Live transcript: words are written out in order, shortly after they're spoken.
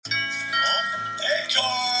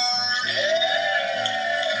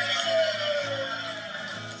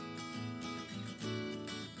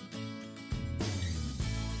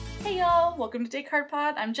Welcome to Descartes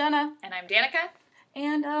Pod. I'm Jenna. And I'm Danica.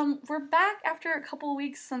 And we're back after a couple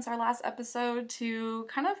weeks since our last episode to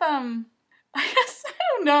kind of, I guess, I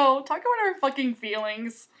don't know, talk about our fucking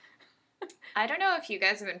feelings. I don't know if you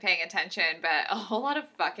guys have been paying attention, but a whole lot of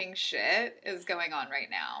fucking shit is going on right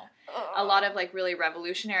now. A lot of, like, really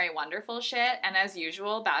revolutionary, wonderful shit. And as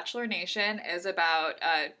usual, Bachelor Nation is about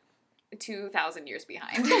 2,000 years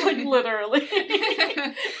behind. Like, literally.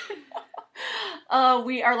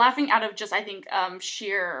 We are laughing out of just, I think,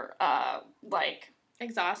 sheer, like...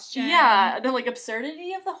 exhaustion. Yeah, the, like,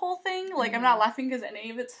 absurdity of the whole thing. Like, I'm not laughing because any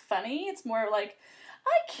of it's funny. It's more like,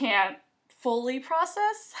 I can't fully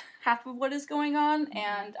process half of what is going on.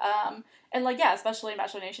 And like, yeah, especially in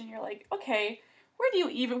Bachelor Nation, you're like, okay, where do you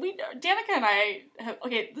even... Danica and I have...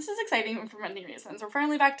 Okay, this is exciting for many reasons. We're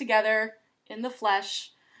finally back together in the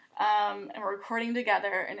flesh. And we're recording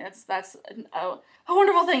together, and that's a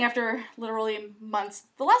wonderful thing after literally months.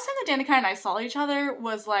 The last time that Danica and I saw each other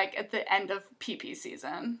was, like, at the end of PP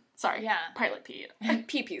season. Sorry, yeah. Pilot Pete.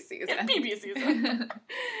 PP season. PP season.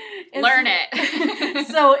 Learn it.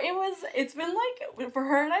 So it's been, like, for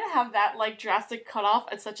her and I to have that, like, drastic cutoff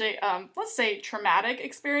at such a, let's say, traumatic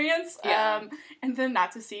experience. Yeah. And then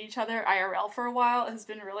not to see each other IRL for a while has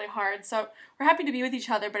been really hard. So we're happy to be with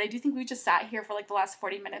each other, but I do think we just sat here for, like, the last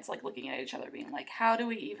 40 minutes, like, looking at each other, being like, how do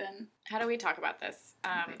we talk about this?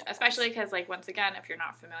 Especially because, like, once again, if you're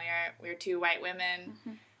not familiar, we're two white women.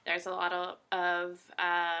 Mm-hmm. There's a lot of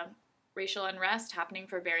racial unrest happening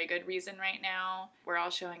for very good reason right now. We're all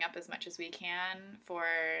showing up as much as we can for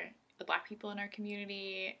the Black people in our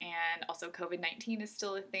community, and also COVID-19 is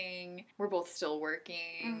still a thing. We're both still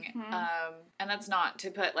working. Mm-hmm. And that's not to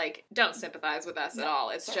put, like, don't sympathize with us at all.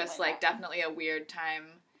 It's just, like, definitely a weird time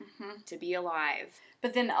to be alive.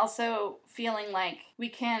 But then also feeling like we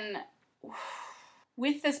can...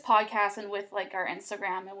 with this podcast and with, like, our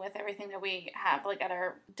Instagram and with everything that we have, like, at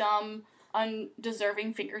our dumb,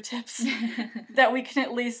 undeserving fingertips, that we can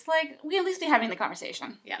at least, like, we can at least be having the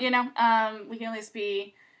conversation. Yeah. You know? We can at least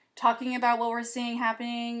be talking about what we're seeing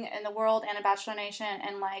happening in the world and in Bachelor Nation,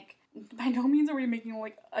 and, like, by no means are we making,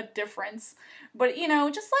 like, a difference. But, you know,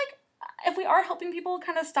 just, like, if we are helping people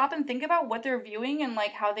kind of stop and think about what they're viewing and,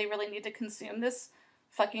 like, how they really need to consume this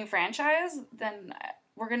fucking franchise, then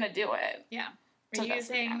we're gonna do it. Yeah. We're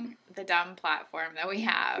using the dumb platform that we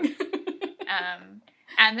have.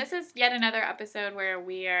 And this is yet another episode where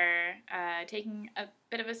we are taking a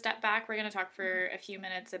bit of a step back. We're going to talk for a few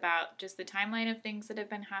minutes about just the timeline of things that have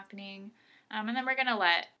been happening. And then we're going to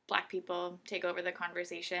let Black people take over the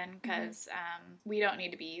conversation because we don't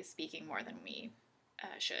need to be speaking more than we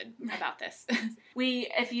should about this.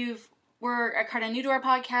 If we're kind of new to our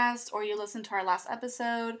podcast, or you listened to our last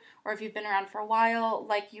episode, or if you've been around for a while,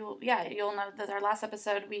 like, you'll know that our last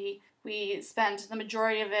episode, we spent the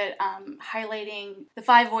majority of it highlighting the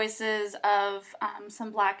 5 voices of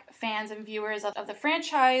some Black fans and viewers of the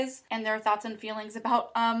franchise, and their thoughts and feelings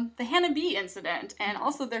about the Hannah B incident, and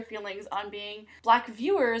also their feelings on being Black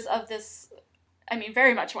viewers of this, I mean,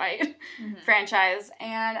 very much white franchise.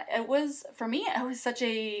 And for me, it was such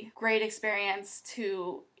a great experience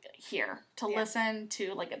to hear, to listen,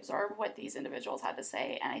 to, like, absorb what these individuals had to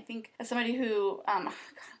say. And I think as somebody who,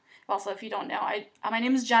 also, if you don't know, my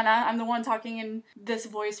name is Jenna. I'm the one talking in this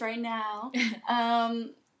voice right now.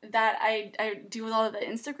 That I do with all of the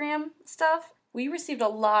Instagram stuff. We received a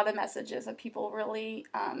lot of messages of people really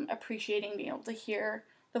appreciating being able to hear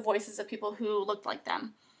the voices of people who looked like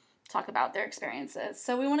them talk about their experiences.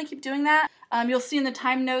 So we want to keep doing that. You'll see in the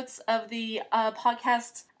time notes of the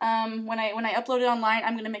podcast, when I upload it online,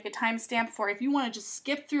 I'm going to make a timestamp for if you want to just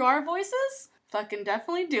skip through our voices, fucking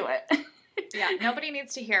definitely do it. Yeah, nobody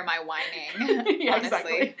needs to hear my whining, yeah, honestly.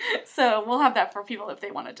 Exactly. So we'll have that for people if they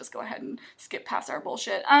want to just go ahead and skip past our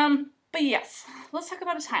bullshit. But yes, let's talk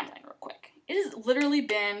about a timeline real quick. It has literally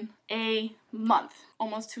been a month,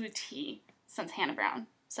 almost to a T, since Hannah Brown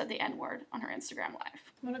said the N-word on her Instagram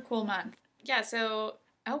Live. What a cool month. Yeah, so...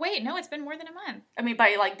 Oh, wait, no, it's been more than a month. I mean,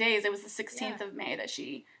 by, like, days, it was the 16th of May that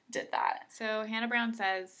she did that. So Hannah Brown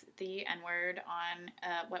says the N-word on,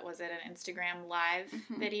 an Instagram Live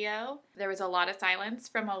video. There was a lot of silence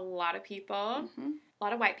from a lot of people, a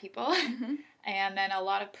lot of white people, and then a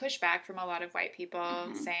lot of pushback from a lot of white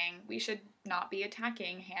people saying we should not be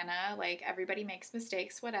attacking Hannah, like, everybody makes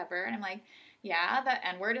mistakes, whatever. And I'm like, yeah, the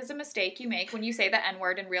N-word is a mistake you make when you say the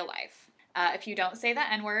N-word in real life. If you don't say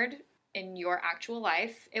the N-word in your actual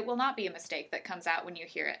life, it will not be a mistake that comes out when you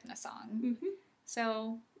hear it in a song.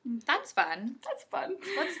 So that's fun. That's fun.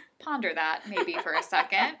 Let's ponder that maybe for a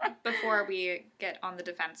second before we get on the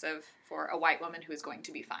defensive for a white woman who's going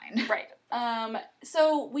to be fine. Right.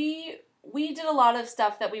 So we we did a lot of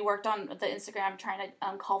stuff that we worked on with the Instagram trying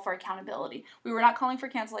to call for accountability. We were not calling for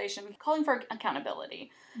cancellation, calling for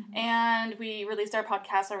accountability. Mm-hmm. And we released our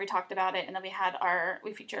podcast where we talked about it, and then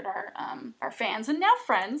we featured our fans and now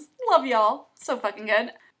friends. Love y'all. So fucking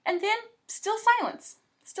good. And then still silence.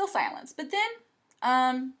 But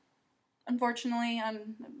then, unfortunately,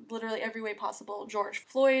 on literally every way possible, George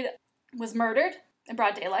Floyd was murdered in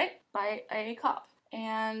broad daylight by a cop.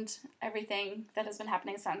 And everything that has been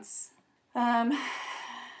happening since,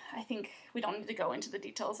 I think we don't need to go into the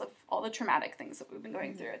details of all the traumatic things that we've been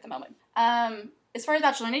going through at the moment. As far as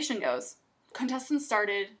Bachelor Nation goes, contestants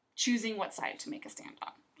started choosing what side to make a stand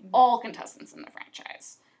on. Mm-hmm. All contestants in the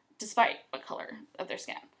franchise, despite what color of their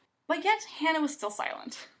skin. But yet, Hannah was still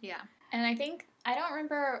silent. Yeah. And I don't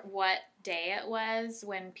remember what day it was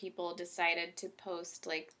when people decided to post,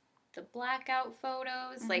 like, the blackout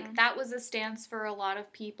photos. Mm-hmm. Like, that was a stance for a lot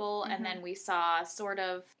of people. Mm-hmm. And then we saw sort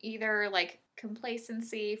of either, like,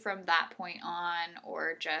 complacency from that point on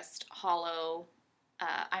or just hollow,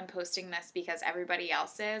 I'm posting this because everybody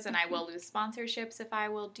else is and mm-hmm. I will lose sponsorships if I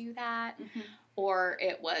will do that. Mm-hmm. Or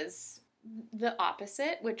it was the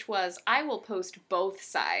opposite, which was I will post both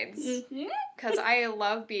sides because mm-hmm. I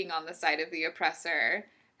love being on the side of the oppressor,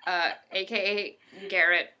 aka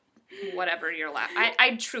Garrett, whatever you're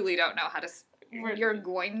I truly don't know how to. You're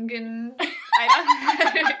Groingen.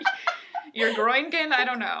 You're Groingen. I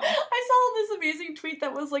don't know. I saw this amazing tweet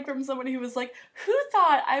that was like from somebody who was like, "Who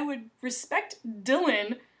thought I would respect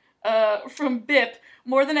Dylan from BIP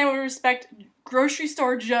more than I would respect Grocery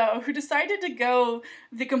Store Joe, who decided to go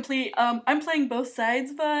the complete, I'm playing both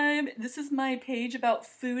sides vibe. This is my page about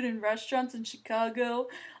food and restaurants in Chicago.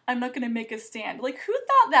 I'm not going to make a stand." Like, who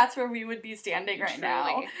thought that's where we would be standing right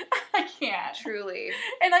now? I can't. Truly.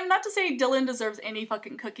 And I'm not to say Dylan deserves any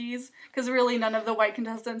fucking cookies, because really none of the white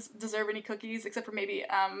contestants deserve any cookies, except for maybe,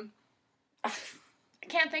 I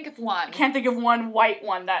can't think of one. I can't think of one white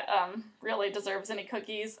one that really deserves any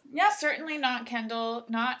cookies. Yeah, certainly not Kendall,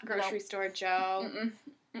 not Grocery Store Joe.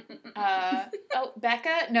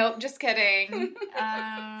 Becca? Nope, just kidding.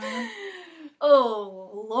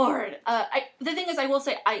 Oh, Lord. The thing is, I will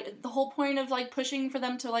say, the whole point of, like, pushing for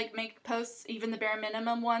them to, like, make posts, even the bare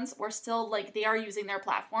minimum ones, were still, like, they are using their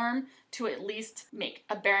platform to at least make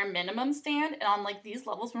a bare minimum stand. And on, like, these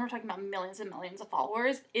levels, when we're talking about millions and millions of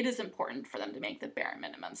followers, it is important for them to make the bare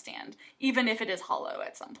minimum stand, even if it is hollow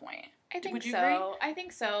at some point. I think so. Agree? I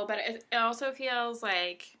think so, but it also feels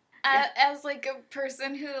like... As, like, a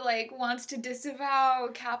person who, like, wants to disavow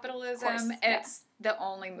capitalism, it's the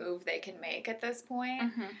only move they can make at this point.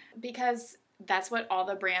 Mm-hmm. Because that's what all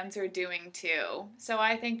the brands are doing, too. So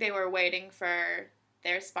I think they were waiting for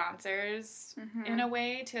their sponsors, mm-hmm. in a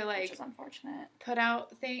way, to, like... Which is unfortunate. Put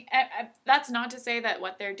out things... That's not to say that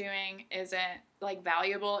what they're doing isn't, like,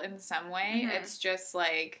 valuable in some way. Mm-hmm. It's just,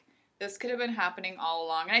 like... This could have been happening all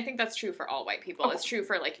along. And I think that's true for all white people. Oh. It's true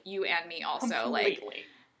for, like, you and me also. Completely. Like...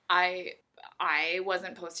 I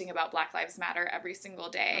wasn't posting about Black Lives Matter every single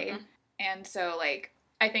day. Mm-hmm. And so, like,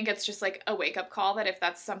 I think it's just, like, a wake-up call that if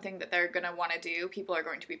that's something that they're going to want to do, people are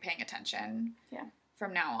going to be paying attention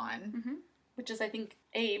from now on. Mm-hmm. Which is, I think,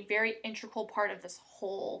 a very integral part of this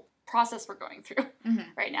whole process we're going through mm-hmm.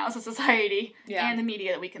 right now as a society and the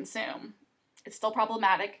media that we consume. It's still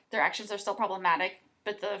problematic. Their actions are still problematic,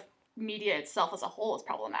 but the media itself as a whole is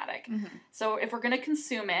problematic. Mm-hmm. So if we're going to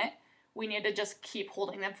consume it, we need to just keep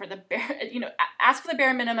holding them for the bare, ask for the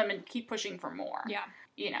bare minimum and keep pushing for more. Yeah.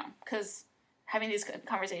 Because having these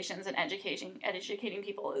conversations and educating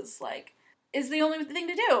people is the only thing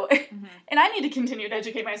to do. Mm-hmm. And I need to continue to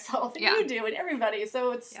educate myself, and you do, and everybody.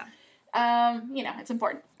 So it's, it's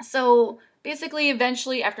important. So basically,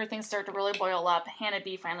 eventually, after things start to really boil up, Hannah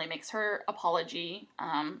B finally makes her apology,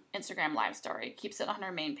 Instagram live story, keeps it on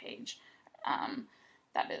her main page.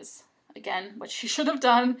 That is... Again, what she should have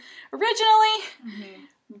done originally. Mm-hmm.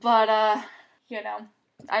 But,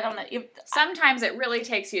 I don't know. Sometimes it really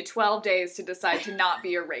takes you 12 days to decide to not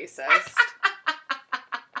be a racist.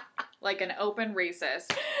 Like an open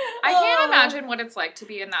racist. I can't imagine what it's like to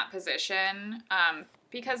be in that position.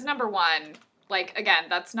 Because, number one, like, again,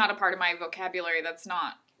 that's not a part of my vocabulary. That's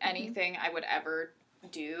not anything I would ever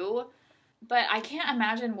do. But I can't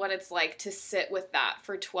imagine what it's like to sit with that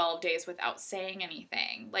for 12 days without saying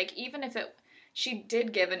anything. Like, even if she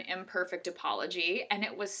did give an imperfect apology, and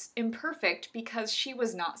it was imperfect because she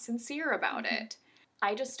was not sincere about mm-hmm. it.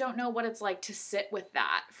 I just don't know what it's like to sit with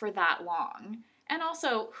that for that long. And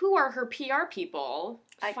also, who are her PR people?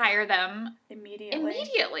 Fire them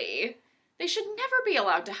immediately. They should never be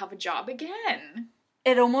allowed to have a job again.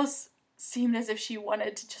 It almost... seemed as if she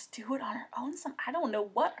wanted to just do it on her own. I don't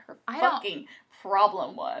know what her fucking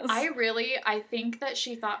problem was. I think that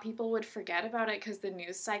she thought people would forget about it because the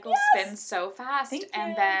news cycle spins so fast.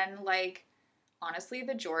 And then, like, honestly,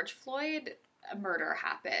 the George Floyd murder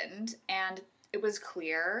happened, and it was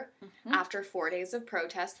clear after 4 days of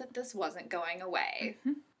protest that this wasn't going away.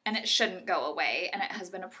 And it shouldn't go away, and it has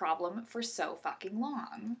been a problem for so fucking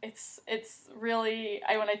long. It's really,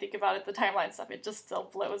 when I think about it, the timeline stuff, it just still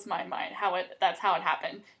blows my mind that's how it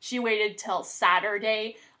happened. She waited till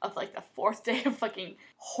Saturday of, like, the 4th day of fucking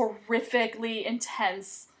horrifically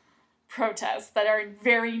intense protests that are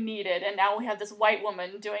very needed, and now we have this white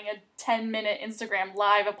woman doing a 10-minute Instagram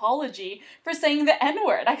live apology for saying the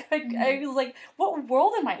N-word. I was like, what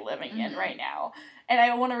world am I living in right now? And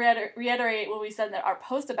I want to reiterate what we said in our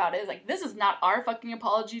post about it, is like, this is not our fucking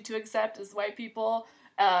apology to accept as white people,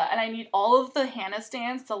 and I need all of the Hannah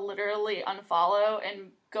stans to literally unfollow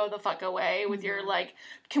and go the fuck away with your, like,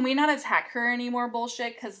 can we not attack her anymore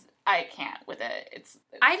bullshit, because I can't with it.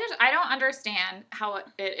 I don't understand how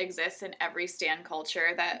it exists in every stan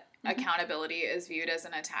culture that accountability is viewed as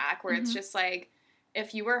an attack, where it's just like,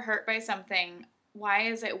 if you were hurt by something, why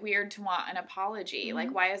is it weird to want an apology?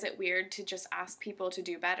 Like, why is it weird to just ask people to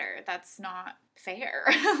do better? That's not fair.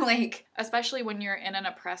 Like, especially when you're in an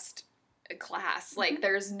oppressed class. Like,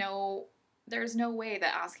 there's no way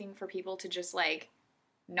that asking for people to just, like,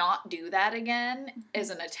 not do that again is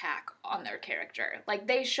an attack on their character. Like,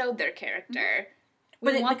 they showed their character.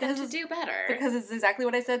 We want them to do better. Because it's exactly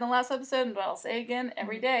what I said in the last episode, and what I'll say again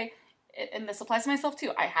every day, and this applies to myself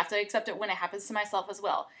too. I have to accept it when it happens to myself as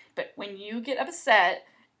well. But when you get upset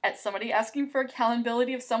at somebody asking for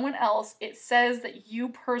accountability of someone else, it says that you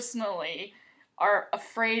personally are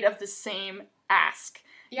afraid of the same ask.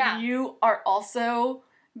 Yeah. You are also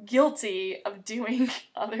guilty of doing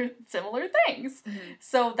other similar things.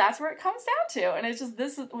 So that's where it comes down to. And it's just,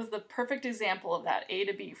 this was the perfect example of that, A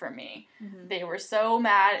to B for me. They were so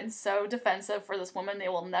mad and so defensive for this woman they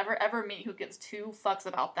will never ever meet who gives two fucks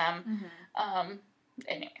about them.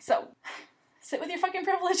 Anyway, so sit with your fucking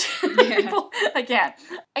privilege. People, again.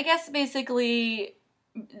 I guess basically,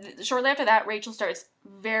 shortly after that, Rachel starts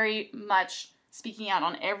very much speaking out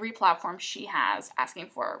on every platform she has, asking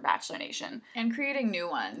for Bachelor Nation. And creating new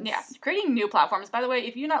ones. Yeah, creating new platforms. By the way,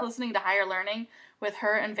 if you're not listening to Higher Learning with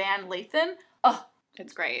her and Van Lathan,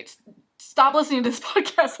 it's great. Stop listening to this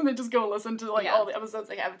podcast and then just go listen to, like, all the episodes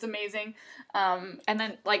they have. It's amazing. And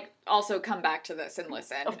then, like, also come back to this and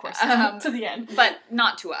listen. Of course. To the end. But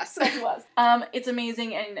not to us. Not to us. It's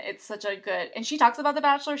amazing, and it's such a good... And she talks about The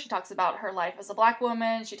Bachelor. She talks about her life as a black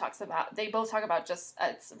woman. They both talk about just...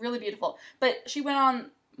 it's really beautiful. But she went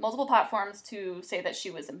on multiple platforms to say that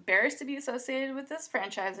she was embarrassed to be associated with this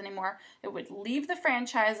franchise anymore. It would leave the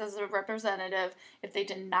franchise as a representative if they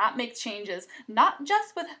did not make changes, not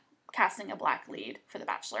just with casting a black lead for The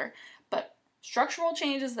Bachelor, but structural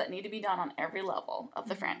changes that need to be done on every level of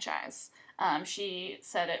the franchise. She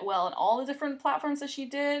said it well in all the different platforms that she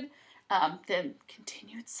did. Then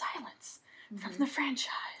continued silence from the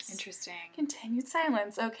franchise. Interesting. Continued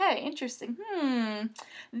silence. Okay, interesting.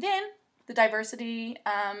 Then the diversity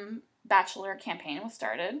Bachelor campaign was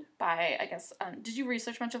started by, I guess, did you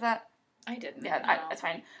research much of that? I didn't. Yeah, that's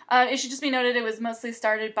fine. It should just be noted it was mostly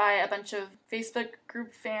started by a bunch of Facebook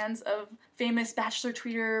group fans of famous Bachelor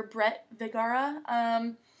tweeter Brett Vigara.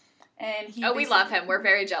 And he we love him. We're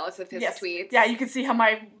very jealous of his tweets. Yeah, you can see how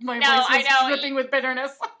my voice is dripping with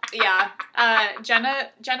bitterness. Yeah.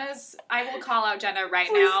 Jenna's, I will call out Jenna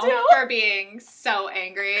Please now do. for being so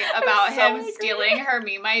angry about him stealing her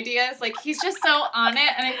meme ideas. Like, he's just so on it,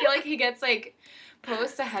 and I feel like he gets, like,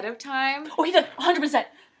 posts ahead of time. Oh, he does, 100%.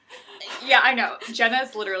 Yeah, I know.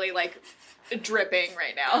 Jenna's literally, like, dripping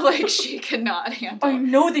right now. Like, she cannot handle. I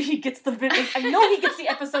know that he gets the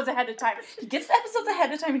episodes ahead of time. He gets the episodes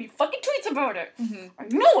ahead of time and he fucking tweets about it. I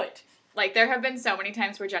know it. Like, there have been so many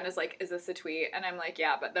times where Jenna's like, is this a tweet? And I'm like,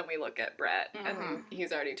 yeah, but then we look at Brett and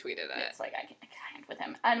he's already tweeted it. It's like, I can't with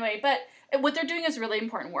him. Anyway, but what they're doing is really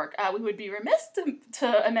important work. We would be remiss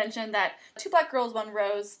to mention that Two Black Girls, One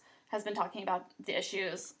Rose has been talking about the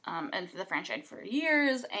issues and the franchise for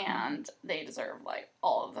years, and they deserve, like,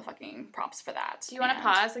 all of the fucking props for that. Do you want to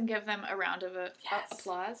pause and give them a round of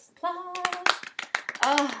applause? Applause!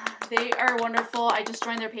 Oh, they are wonderful. I just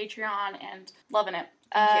joined their Patreon and loving it.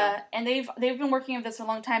 And they've been working on this for a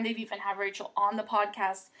long time. They've even had Rachel on the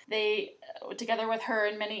podcast. They, together with her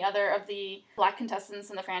and many other of the black contestants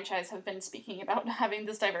in the franchise, have been speaking about having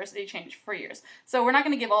this diversity change for years. So we're not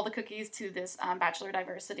going to give all the cookies to this Bachelor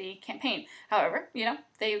diversity campaign. However,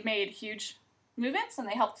 they've made huge movements and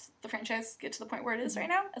they helped the franchise get to the point where it is right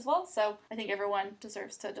now as well. So I think everyone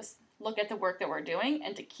deserves to just look at the work that we're doing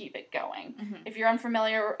and to keep it going. Mm-hmm. If you're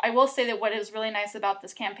unfamiliar, I will say that what is really nice about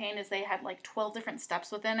this campaign is they had like 12 different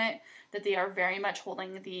steps within it that they are very much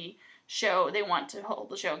holding the show. They want to hold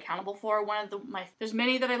the show accountable for. There's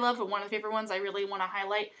many that I love, but one of the favorite ones I really want to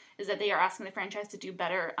highlight is that they are asking the franchise to do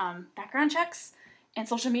better background checks and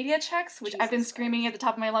social media checks, which I've been screaming at the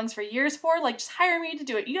top of my lungs for years for. Like, just hire me to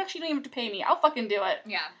do it. You actually don't even have to pay me. I'll fucking do it.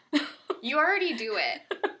 Yeah. You already do it.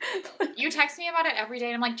 You text me about it every day,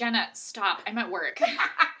 and I'm like, Jenna, stop. I'm at work. And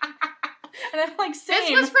I'm like,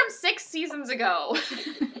 same. This was from 6 seasons ago.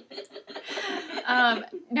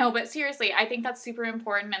 No, but seriously, I think that's super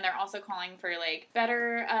important, and they're also calling for, like,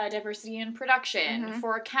 better diversity in production,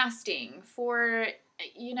 for casting, for...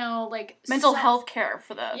 you know, like... mental health care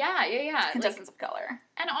for the like, contestants of color.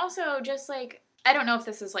 And also just, like, I don't know if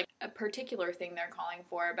this is, like, a particular thing they're calling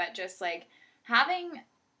for, but just, like, having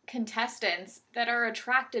contestants that are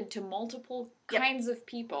attracted to multiple kinds of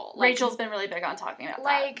people. Like, Rachel's been really big on talking about that.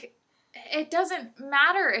 Like, it doesn't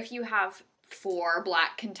matter if you have 4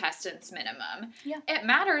 black contestants minimum. Yeah. It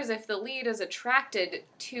matters if the lead is attracted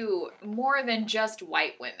to more than just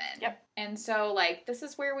white women. Yep. And so, like, this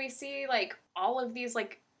is where we see, like, all of these,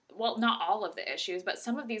 like, well, not all of the issues, but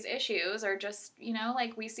some of these issues are just, you know,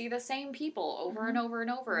 like, we see the same people over and over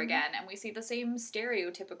and over again, and we see the same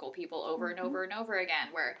stereotypical people over and over and over again,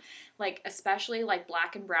 where, like, especially, like,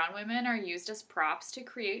 black and brown women are used as props to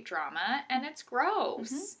create drama, and it's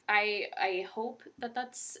gross. I hope that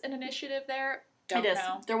that's an initiative there. Don't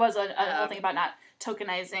know. There was a whole thing about not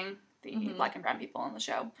tokenizing the black and brown people on the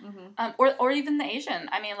show. Or even the Asian.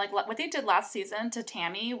 I mean, like, what they did last season to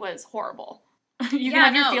Tammy was horrible. You can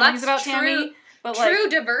have your feelings about Tammy, but true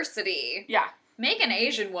diversity. Yeah. Make an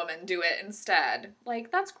Asian woman do it instead.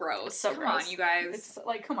 Like, that's gross. It's so come gross. on, you guys. It's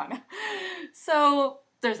like, come on. So,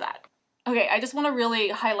 there's that. Okay, I just want to really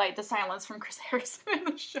highlight the silence from Chris Harrison in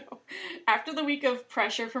the show. After the week of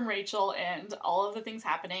pressure from Rachel and all of the things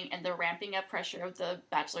happening and the ramping up pressure of the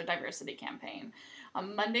Bachelor Diversity campaign,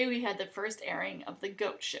 on Monday we had the first airing of The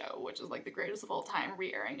GOAT Show, which is like the greatest of all time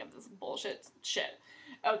re-airing of this bullshit shit.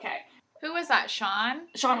 Okay. Who was that, Sean?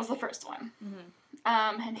 Sean was the first one.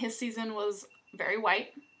 And his season was very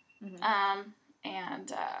white.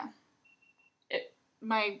 It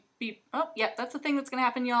might be... Oh, yeah, that's the thing that's going to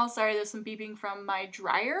happen, y'all. Sorry, there's some beeping from my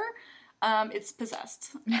dryer. It's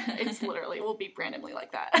possessed. It's literally, will beep randomly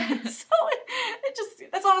like that. So it just...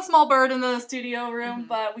 That's not a small bird in the studio room,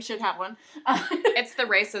 but we should have one. It's the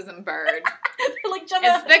racism bird. Like, Jenna...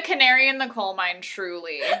 It's the canary in the coal mine,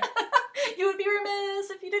 truly. You would be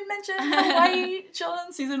remiss if you didn't mention how white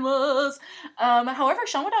Sean's season was. However,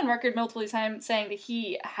 Sean went on record multiple times saying that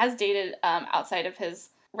he has dated outside of his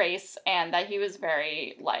race and that he was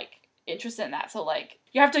very, like, interested in that. So, like,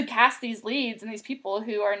 you have to cast these leads and these people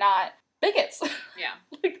who are not bigots. Yeah.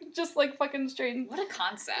 Like, just, like, fucking straight. What a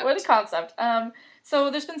concept. What a concept.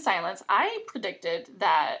 So there's been silence. I predicted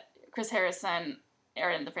that Chris Harrison,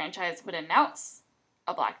 or the franchise, would announce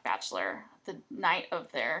a Black Bachelor the night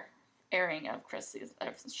of their airing of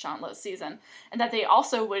Sean Lowe's season, and that they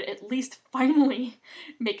also would at least finally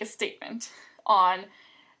make a statement on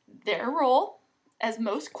their role, as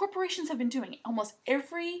most corporations have been doing. Almost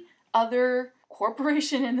every other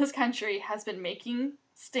corporation in this country has been making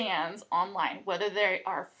stands online, whether they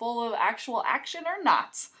are full of actual action or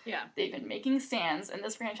not. Yeah. They've been making stands, and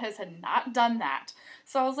this franchise had not done that.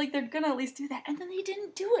 So I was like, they're gonna at least do that, and then they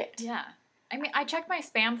didn't do it. Yeah. I mean, I checked my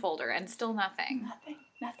spam folder, and still nothing.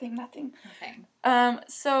 Nothing.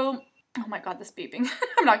 So, oh my god, this beeping.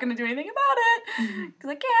 I'm not going to do anything about it, because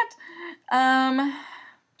I can't.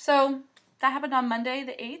 So, that happened on Monday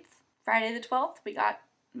the 8th. Friday the 12th, we got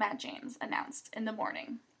Matt James announced in the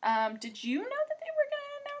morning. Did you know that they were going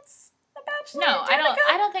to announce The Bachelor? No,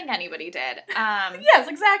 I don't think anybody did. Yes,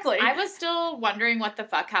 exactly. I was still wondering what the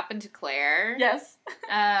fuck happened to Claire. Yes.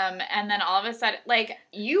 And then all of a sudden, like,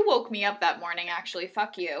 you woke me up that morning, actually,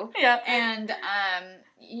 fuck you. Yeah. And,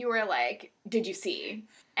 you were like, did you see?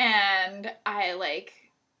 And I, like,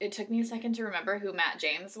 it took me a second to remember who Matt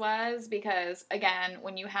James was, because, again,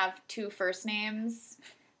 when you have 2 first names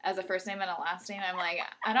as a first name and a last name, I'm like,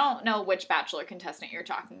 I don't know which Bachelor contestant you're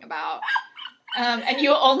talking about. And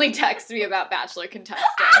you only text me about Bachelor contestants.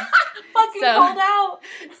 Fucking called out.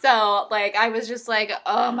 So, like, I was just like,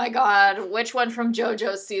 oh my god, which one from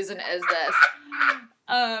JoJo's season is this?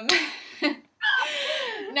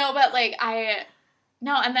 No, but, like,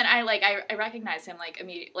 and then I recognized him, like,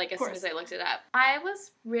 immediately, like, as soon as I looked it up. I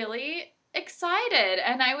was really excited,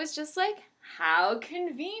 and I was just like, how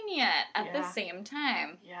convenient at the same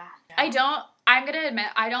time. Yeah. I'm gonna admit,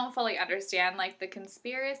 I don't fully understand, like, the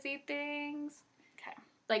conspiracy things. Okay.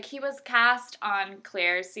 like, he was cast on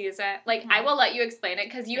Claire's season. Like, I Mhm. will let you explain it,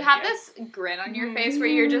 because you Thank have you. this grin on your face where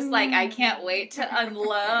you're just like, I can't wait to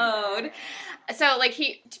unload. So, like,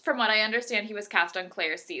 from what I understand, he was cast on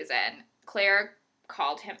Claire's season. Claire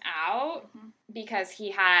called him out because he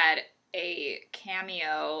had a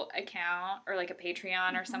Cameo account, or like a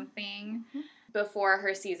Patreon or something, before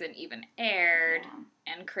her season even aired.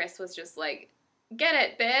 Yeah. And Chris was just like, get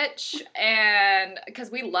it, bitch. And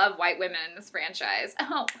because we love white women in this franchise.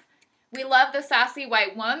 Oh, we love the sassy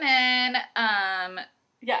white woman.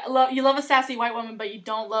 Yeah, you love a sassy white woman, but you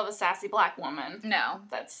don't love a sassy black woman. No.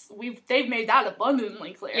 They've made that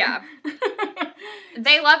abundantly clear. Yeah.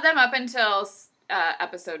 They love them up until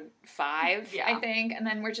episode 5, Yeah. I think, and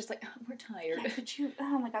then we're just like, oh, we're tired. Yeah,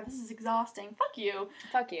 oh my god, this is exhausting. Fuck you.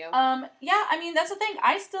 Fuck you. Yeah, I mean, that's the thing.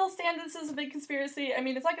 I still stand this as a big conspiracy. I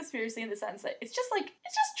mean, it's not a conspiracy in the sense that it's just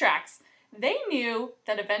tracks. They knew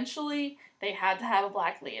that eventually they had to have a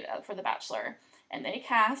black lead for The Bachelor, and they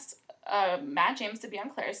cast Matt James to be on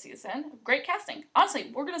Claire's season. Great casting.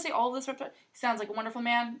 Honestly, we're gonna say all this. He sounds like a wonderful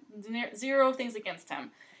man. Zero things against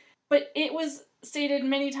him. But it was stated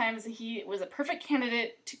many times that he was a perfect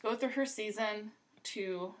candidate to go through her season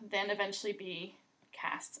to then eventually be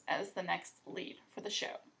cast as the next lead for the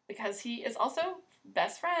show. Because he is also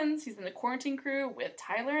best friends. He's in the quarantine crew with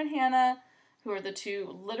Tyler and Hannah, who are the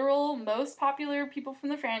two literal most popular people from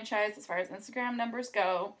the franchise as far as Instagram numbers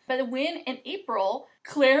go. But when in April,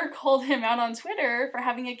 Claire called him out on Twitter for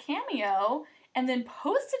having a cameo and then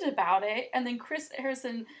posted about it, and then Chris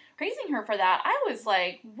Harrison praising her for that, I was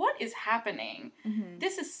like, what is happening? Mm-hmm.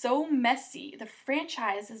 This is so messy. The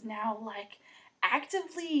franchise is now, like,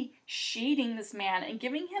 actively shading this man and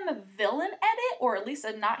giving him a villain edit, or at least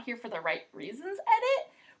a not here for the right reasons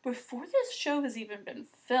edit, before this show has even been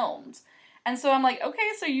filmed. And so I'm like,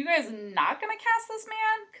 okay, so you guys not gonna cast this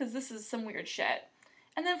man? Because this is some weird shit.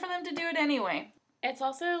 And then for them to do it anyway. It's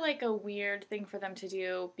also, like, a weird thing for them to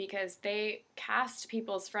do because they cast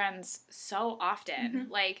people's friends so often.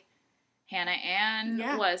 Mm-hmm. Like, Hannah Ann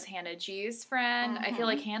was Hannah G's friend. I feel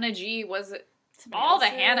like Hannah G was... all the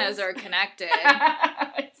Hannahs are connected.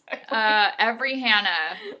 Exactly. Every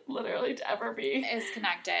Hannah... literally to ever be. ...is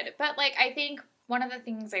connected. But, like, I think one of the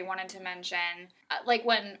things I wanted to mention... like,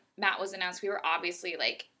 when Matt was announced, we were obviously,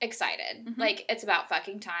 like, excited. Mm-hmm. Like, it's about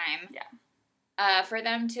fucking time. Yeah. For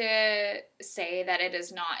them to say that it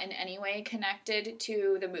is not in any way connected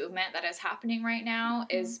to the movement that is happening right now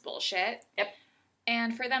is bullshit. Yep.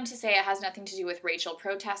 And for them to say it has nothing to do with Rachel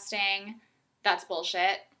protesting, that's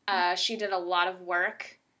bullshit. She did a lot of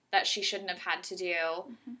work that she shouldn't have had to do.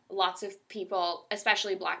 Mm-hmm. Lots of people,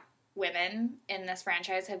 especially black women in this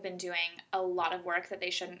franchise, have been doing a lot of work that they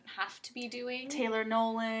shouldn't have to be doing. Taylor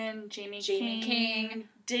Nolan, Jamie King,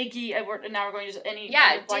 Diggy. Now we're going to just any...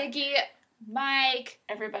 Yeah, Diggy... Mike,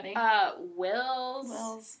 everybody,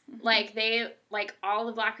 Wills, mm-hmm. Like, they, like, all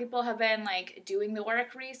the black people have been, like, doing the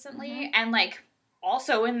work recently, and, like,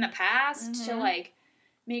 also in the past to, like,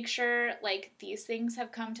 make sure, like, these things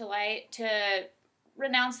have come to light, to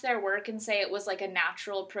renounce their work and say it was, like, a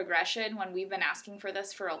natural progression when we've been asking for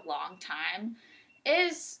this for a long time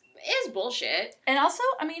is bullshit. And also,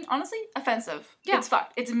 I mean, honestly, offensive. Yeah. It's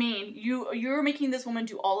fucked. It's mean. You're making this woman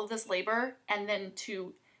do all of this labor, and then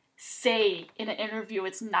to say in an interview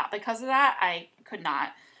it's not because of that, I could not.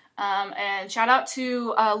 And shout out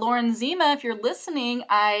to Lauren Zima, if you're listening,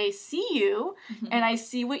 I see you, and I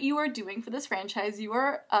see what you are doing for this franchise. You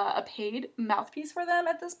are a paid mouthpiece for them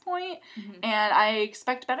at this point, and I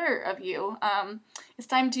expect better of you. It's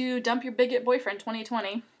time to dump your bigot boyfriend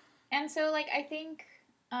 2020. And so, like, I think...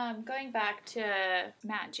 going back to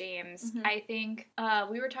Matt James, I think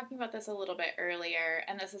we were talking about this a little bit earlier,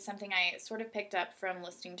 and this is something I sort of picked up from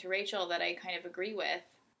listening to Rachel that I kind of agree with,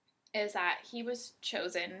 is that he was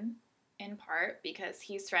chosen in part because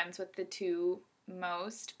he's friends with the two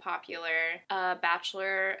most popular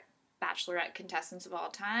Bachelorette contestants of all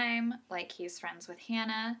time. Like, he's friends with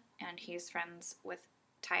Hannah, and he's friends with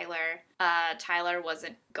Tyler. Tyler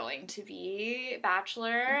wasn't going to be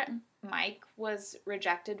Bachelor. Mike was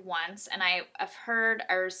rejected once, and I've heard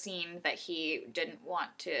or seen that he didn't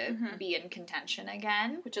want to be in contention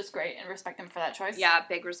again. Which is great, and respect him for that choice. Yeah,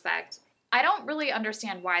 big respect. I don't really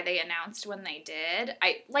understand why they announced when they did.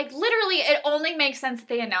 Literally, it only makes sense that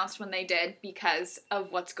they announced when they did because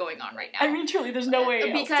of what's going on right now. I mean, truly, there's no way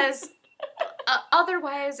else. Because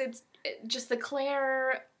otherwise, it's just the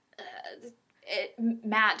Claire...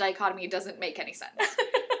 Matt dichotomy doesn't make any sense.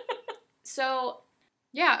 So,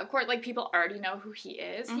 yeah, of course, like, people already know who he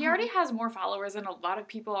is. He already has more followers than a lot of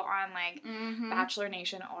people on, like, Bachelor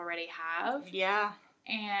Nation already have. Yeah.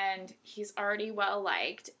 and he's already well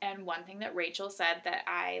liked. And one thing that Rachel said that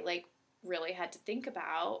I like really had to think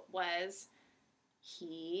about was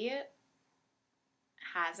he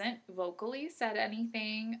hasn't vocally said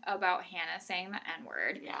anything about Hannah saying the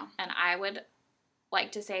N-word. Yeah. And I would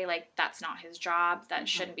like to say, like, that's not his job. That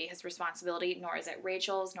shouldn't be his responsibility, nor is it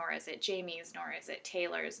Rachel's, nor is it Jamie's, nor is it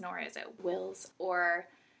Taylor's, nor is it Will's or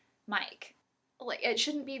Mike. Like, it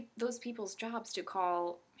shouldn't be those people's jobs to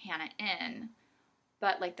call Hannah in.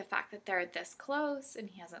 But, like, the fact that they're this close and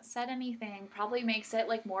he hasn't said anything probably makes it,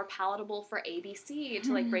 like, more palatable for ABC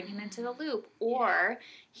to, like, bring him into the loop. Or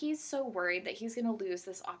he's so worried that he's going to lose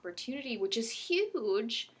this opportunity, which is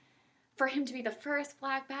huge for him to be the first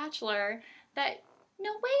Black Bachelor, that no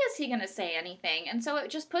way is he going to say anything. And so it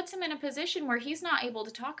just puts him in a position where he's not able to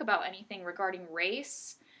talk about anything regarding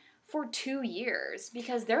race for 2 years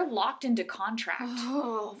because they're locked into contract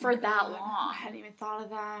for that long. I hadn't even thought of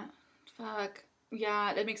that. Fuck.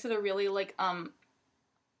 Yeah, it makes it a really, like,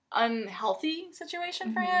 unhealthy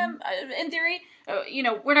situation for him, in theory. You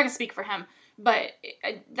know, we're not going to speak for him, but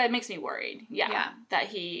that makes me worried. Yeah. That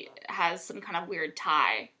he has some kind of weird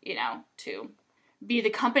tie, you know, to be the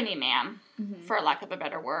company man, for lack of a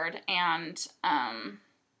better word, and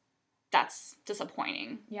that's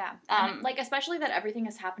disappointing. Yeah. Like, especially that everything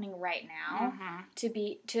is happening right now,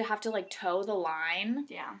 to have to, like, toe the line.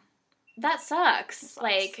 Yeah. That sucks.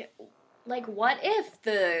 Like, what if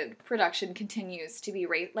the production continues to be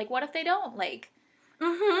like, what if they don't, like,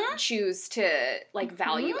 choose to, like,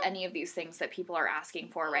 value any of these things that people are asking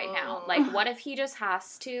for right now? Like, what if he just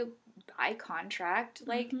has to, by contract,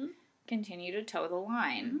 like, continue to toe the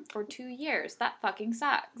line for 2 years? That fucking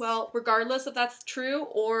sucks. Well, regardless if that's true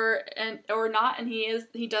or not, and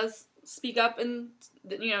he does speak up and,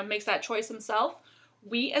 you know, makes that choice himself,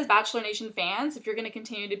 we as Bachelor Nation fans, if you're going to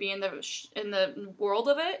continue to be in the world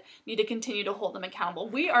of it, need to continue to hold them accountable.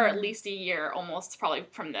 We are at least a year almost probably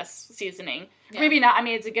from this seasoning. Yeah. Maybe not. I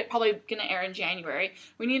mean, it's probably going to air in January.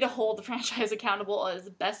 We need to hold the franchise accountable as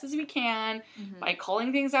best as we can by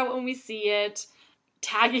calling things out when we see it,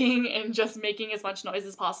 tagging, and just making as much noise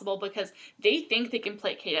as possible because they think they can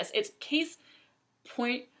placate us. It's case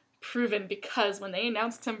point proven because when they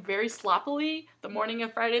announced him very sloppily the morning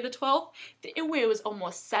of Friday the 12th, it was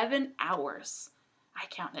almost 7 hours, I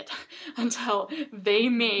counted, until they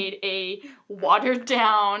made a watered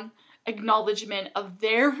down acknowledgement of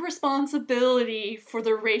their responsibility for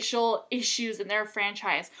the racial issues in their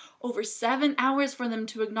franchise. Over 7 hours for them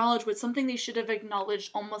to acknowledge was something they should have acknowledged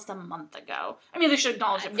almost a month ago. I mean, they should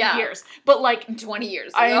acknowledge it for years, but like 20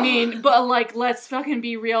 years ago. I mean, but like, let's fucking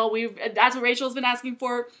be real. That's what Rachel's been asking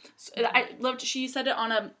for. I loved. She said it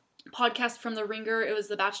on a podcast from The Ringer. It was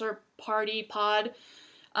the Bachelor Party pod.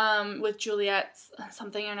 With Juliet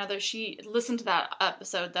something or another. She listened to that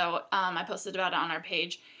episode though. I posted about it on our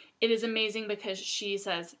page. It is amazing because she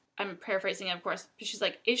says, I'm paraphrasing it, of course, but she's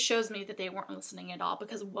like, it shows me that they weren't listening at all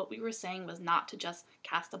because what we were saying was not to just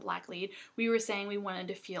cast a black lead. We were saying we wanted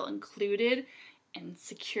to feel included and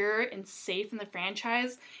secure and safe in the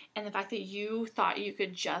franchise. And the fact that you thought you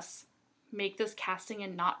could just make this casting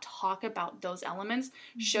and not talk about those elements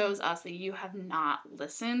shows us that you have not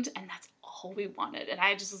listened, and that's all we wanted. And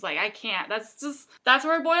I just was like, I can't. That's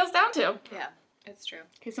where it boils down to. Yeah. It's true.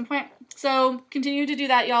 Case in point. So, continue to do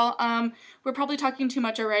that, y'all. We're probably talking too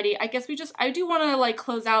much already. I guess I do want to, like,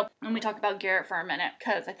 close out when we talk about Garrett for a minute,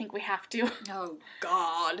 because I think we have to. Oh,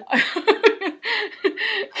 God.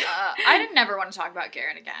 I didn't never want to talk about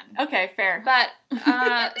Garrett again. Okay, fair. But,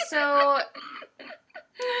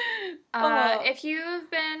 if you've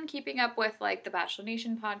been keeping up with, like, the Bachelor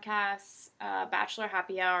Nation podcasts, Bachelor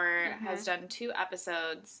Happy Hour has done 2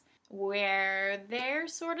 episodes where they're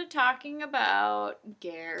sort of talking about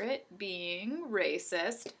Garrett being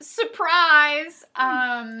racist. Surprise!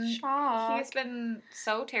 Shock. He's been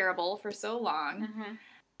so terrible for so long.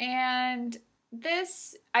 And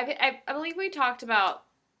this, I believe we talked about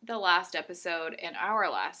the last episode in our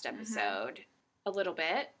last episode a little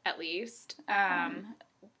bit, at least.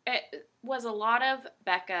 It was a lot of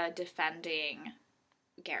Becca defending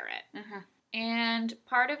Garrett. And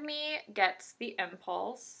part of me gets the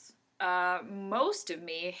impulse. Most of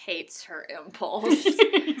me hates her impulse.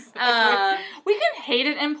 Exactly. We can hate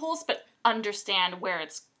an impulse, but understand where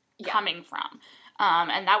it's coming from.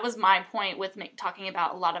 And that was my point with talking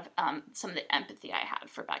about a lot of some of the empathy I had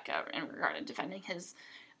for Becca in regard to defending his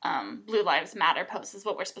Blue Lives Matter posts is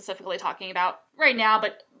what we're specifically talking about right now,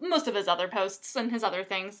 but most of his other posts and his other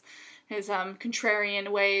things, his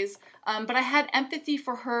contrarian ways. But I had empathy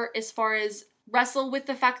for her as far as wrestle with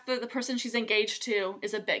the fact that the person she's engaged to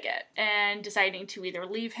is a bigot and deciding to either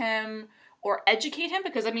leave him or educate him,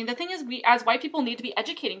 because I mean the thing is, we as white people need to be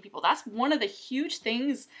educating people. That's one of the huge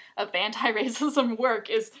things of anti-racism work,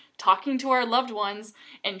 is talking to our loved ones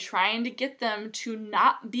and trying to get them to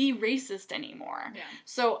not be racist anymore. Yeah.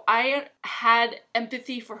 So I had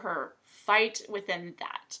empathy for her fight within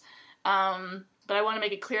that. But I want to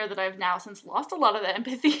make it clear that I've now since lost a lot of that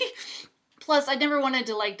empathy. Plus, I never wanted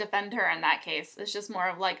to, like, defend her in that case. It's just more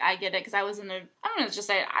of, like, I get it, because I was in a, I'm going to just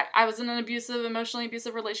say, I was in an emotionally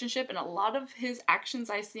abusive relationship, and a lot of his actions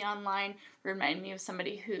I see online remind me of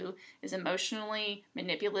somebody who is emotionally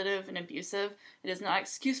manipulative and abusive. It is not an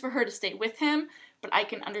excuse for her to stay with him, but I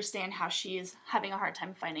can understand how she is having a hard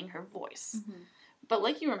time finding her voice. Mm-hmm. But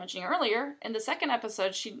like you were mentioning earlier, in the second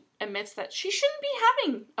episode, she admits that she shouldn't be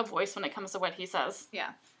having a voice when it comes to what he says.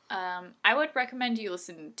 Yeah. I would recommend you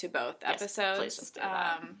listen to both episodes. Please just do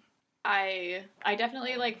that. I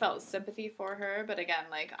definitely, like, felt sympathy for her, but again,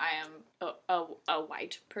 like, I am a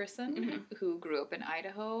white person mm-hmm. who grew up in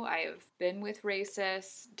Idaho. I have been with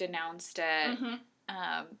racists, denounced it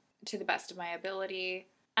mm-hmm. To the best of my ability,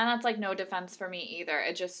 and that's, like, no defense for me either.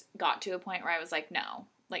 It just got to a point where I was like, no,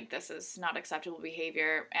 like, this is not acceptable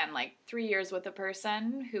behavior, and, like, 3 years with a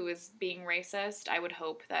person who is being racist, I would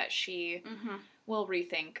hope that she mm-hmm. will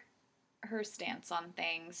rethink her stance on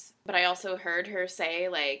things. But I also heard her say,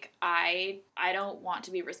 like, I don't want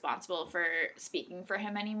to be responsible for speaking for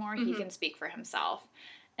him anymore. Mm-hmm. He can speak for himself.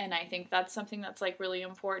 And I think that's something that's, like, really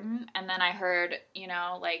important. And then I heard, you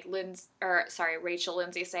know, like, Rachel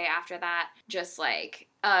Lindsay say after that, just like,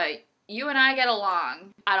 you and I get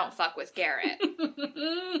along. I don't fuck with Garrett.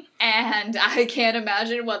 And I can't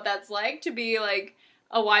imagine what that's like to be, like,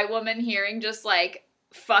 a white woman hearing just, like,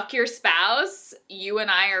 fuck your spouse. You and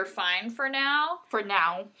I are fine for now. For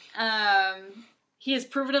now. He has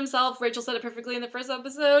proven himself. Rachel said it perfectly in the first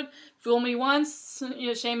episode. Fool me once, you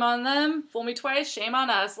know, shame on them. Fool me twice, shame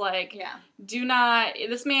on us. Like, yeah.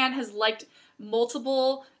 This man has liked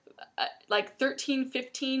multiple, 13,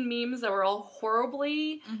 15 memes that were all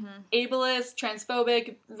horribly mm-hmm. ableist,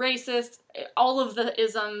 transphobic, racist, all of the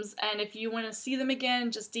isms. And if you want to see them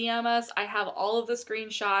again, just DM us. I have all of the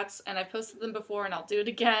screenshots, and I've posted them before, and I'll do it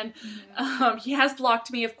again. Mm-hmm. He has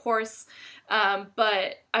blocked me, of course,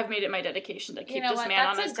 but I've made it my dedication to keep this man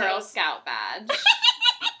on his toes. That's a Girl Scout badge.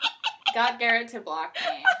 Got Garrett to block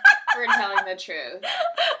me for telling the truth.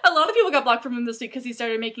 A lot of people got blocked from him this week because he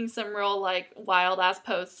started making some real, like, wild-ass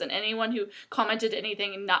posts, and anyone who commented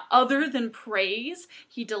anything not other than praise,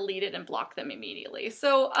 he deleted and blocked them immediately.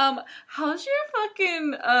 So, how's your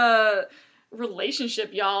fucking,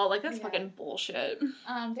 relationship, y'all? Like, that's fucking bullshit. The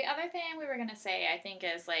other thing we were gonna say, I think,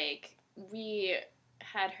 is, like, we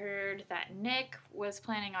had heard that Nick was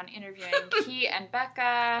planning on interviewing Key and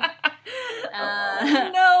Becca.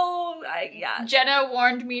 Jenna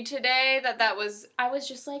warned me today that was, I was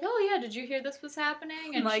just like, oh yeah, did you hear this was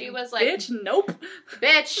happening? And like, she was like, bitch, nope.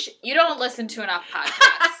 Bitch, you don't listen to enough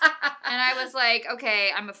podcasts. And I was like, okay,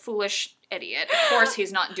 I'm a foolish idiot. Of course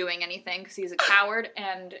he's not doing anything because he's a coward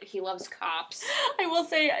and he loves cops. I will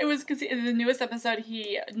say it was because in the newest episode,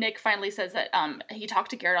 Nick finally says that he talked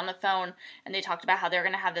to Garrett on the phone and they talked about how they were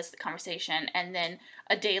going to have this conversation, and then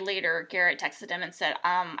a day later Garrett texted him and said,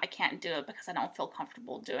 I can't do it because I don't feel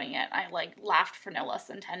comfortable doing it. I laughed for no less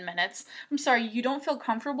than 10 minutes. I'm sorry, you don't feel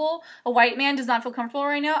comfortable? A white man does not feel comfortable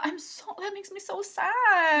right now? That makes me so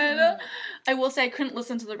sad. Mm. I will say I couldn't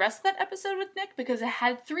listen to the rest of that episode with Nick because it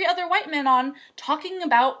had 3 other white men on talking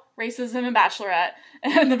about racism and Bachelorette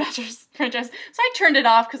and the Bachelor's franchise. So I turned it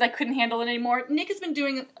off because I couldn't handle it anymore. Nick has been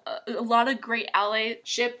doing a lot of great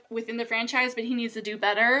allyship within the franchise, but he needs to do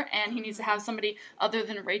better, and he needs to have somebody other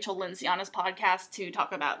than Rachel Lindsay on his podcast to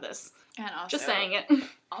talk about this. And also, just saying it.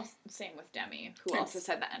 Same with Demi, who also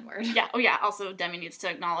said the N-word. Yeah, oh yeah, also Demi needs to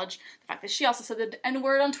acknowledge the fact that she also said the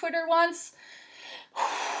N-word on Twitter once.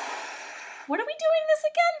 What are we doing this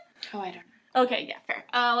again? Oh, I don't know. Okay, yeah, fair.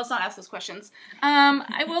 Let's not ask those questions.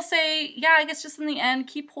 I will say, yeah, I guess just in the end,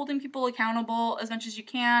 keep holding people accountable as much as you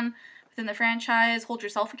can within the franchise. Hold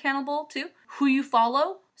yourself accountable, too. Who you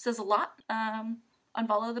follow says a lot.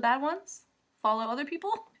 Unfollow the bad ones. Follow other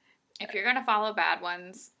people. If you're gonna follow bad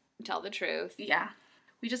ones, tell the truth. Yeah.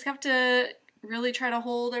 We just have to really try to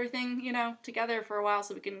hold everything, together for a while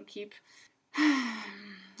so we can keep...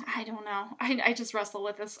 I don't know. I just wrestle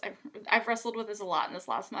with this. I've wrestled with this a lot in this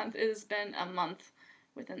last month. It has been a month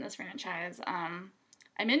within this franchise. I'm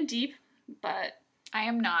in deep, but... I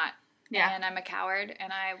am not. Yeah. And I'm a coward,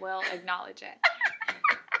 and I will acknowledge it.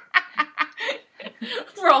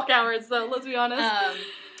 We're all cowards, though, let's be honest.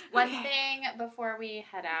 One thing before we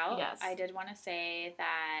head out, yes. I did want to say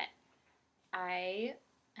that I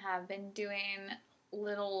have been doing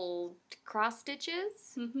little cross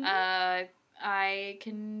stitches. Mm-hmm. I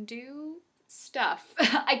can do stuff.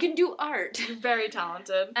 I can do art. You're very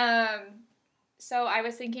talented. So I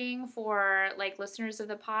was thinking for, like, listeners of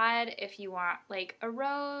the pod, if you want, like, a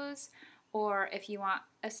rose, or if you want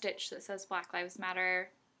a stitch that says Black Lives Matter.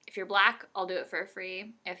 If you're Black, I'll do it for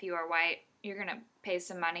free. If you are white, you're going to pay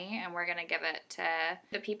some money, and we're going to give it to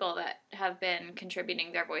the people that have been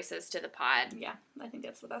contributing their voices to the pod. Yeah, I think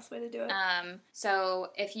that's the best way to do it. So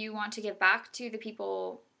if you want to give back to the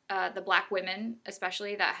people, the Black women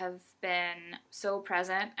especially, that have been so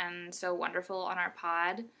present and so wonderful on our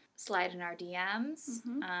pod, slide in our DMs.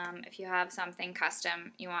 Mm-hmm. If you have something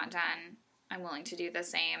custom you want done, I'm willing to do the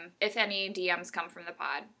same. If any DMs come from the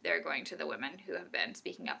pod, they're going to the women who have been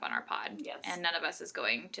speaking up on our pod. Yes. And none of us is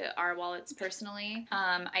going to our wallets personally.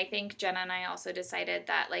 I think Jenna and I also decided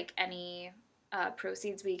that, like, any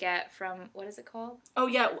proceeds we get from, what is it called? Oh,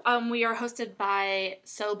 yeah. We are hosted by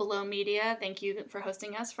So Below Media. Thank you for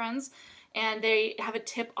hosting us, friends. And they have a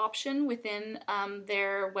tip option within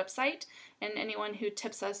their website. And anyone who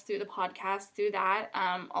tips us through the podcast, through that,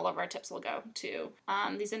 all of our tips will go to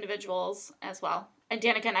these individuals as well. And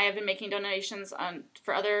Danica and I have been making donations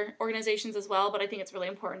for other organizations as well, but I think it's really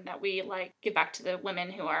important that we, like, give back to the women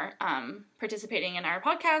who are participating in our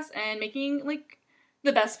podcast and making, like,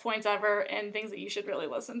 the best points ever and things that you should really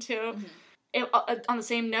listen to. Mm-hmm. On the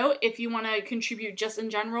same note, if you want to contribute just in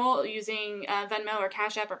general using Venmo or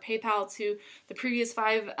Cash App or PayPal to the previous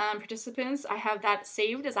 5 participants, I have that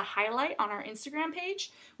saved as a highlight on our Instagram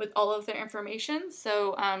page with all of their information.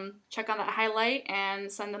 So check on that highlight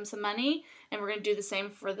and send them some money. And we're going to do the same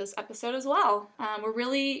for this episode as well. We're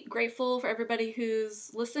really grateful for everybody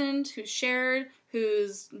who's listened, who's shared,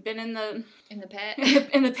 who's been in the pit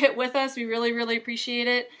in the pit with us. We really, really appreciate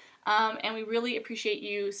it. And we really appreciate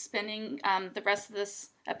you spending the rest of this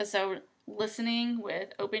episode listening with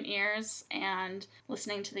open ears and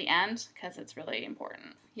listening to the end, because it's really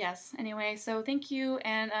important. Yes, anyway, so thank you,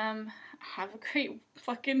 and have a great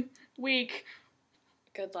fucking week.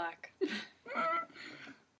 Good luck.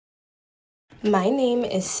 My name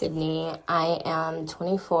is Sydney. I am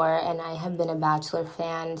 24, and I have been a Bachelor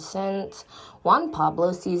fan since Juan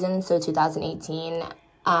Pablo season, so 2018.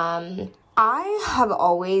 I have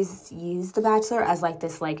always used The Bachelor as, like,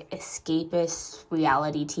 this, like, escapist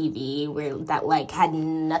reality TV that, like, had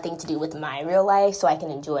nothing to do with my real life, so I can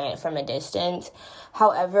enjoy it from a distance.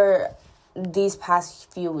 However, these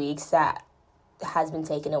past few weeks that has been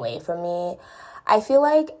taken away from me, I feel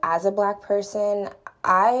like as a Black person,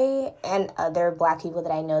 I and other Black people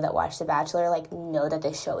that I know that watch The Bachelor, like, know that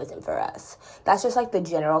this show isn't for us. That's just, like, the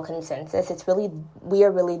general consensus. We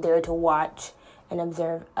are really there to watch and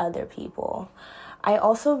observe other people. I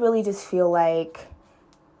also really just feel like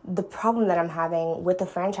the problem that I'm having with the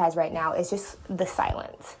franchise right now is just the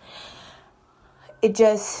silence. It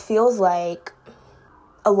just feels like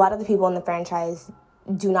a lot of the people in the franchise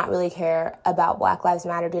do not really care about Black Lives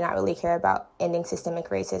Matter, do not really care about ending systemic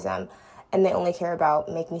racism, and they only care about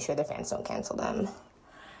making sure their fans don't cancel them.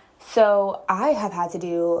 So I have had to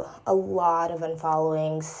do a lot of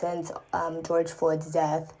unfollowing since George Floyd's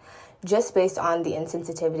death, just based on the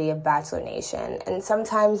insensitivity of Bachelor Nation. And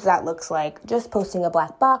sometimes that looks like just posting a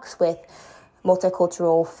black box with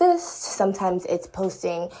multicultural fist. Sometimes it's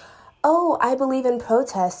posting, oh, I believe in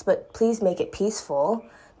protest, but please make it peaceful.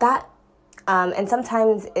 And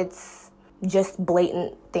sometimes it's just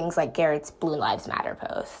blatant things like Garrett's Blue Lives Matter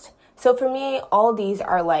post. So for me, all these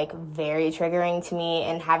are, like, very triggering to me,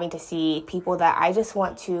 and having to see people that I just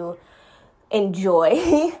want to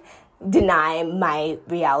enjoy deny my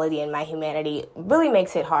reality and my humanity really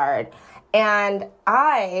makes it hard. And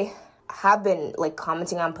I have been, like,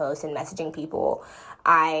 commenting on posts and messaging people.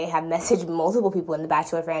 I have messaged multiple people in the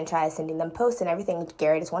Bachelor franchise, sending them posts and everything.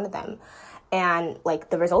 Garrett is one of them. And, like,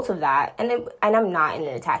 the result of that, and I'm not in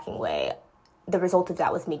an attacking way, the result of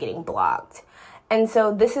that was me getting blocked. And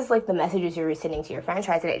so this is, like, the messages you're sending to your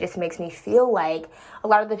franchise, and it just makes me feel like a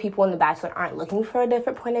lot of the people in The Bachelor aren't looking for a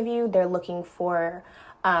different point of view. They're looking for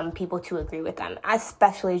people to agree with them,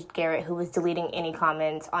 especially Garrett, who was deleting any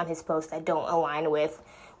comments on his posts that don't align with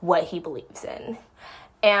what he believes in.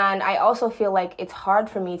 And I also feel like it's hard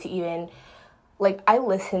for me to even, like, I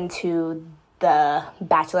listen to the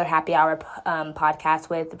Bachelor Happy Hour podcast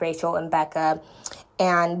with Rachel and Becca,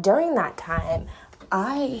 and during that time,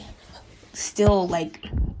 I still, like,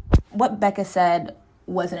 what Becca said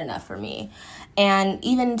wasn't enough for me. And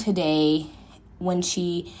even today, when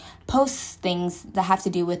she posts things that have to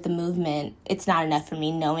do with the movement, it's not enough for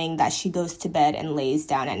me, knowing that she goes to bed and lays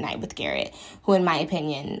down at night with Garrett, who, in my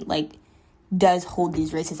opinion, like, does hold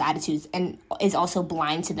these racist attitudes and is also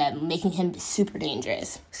blind to them, making him super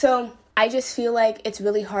dangerous. So I just feel like it's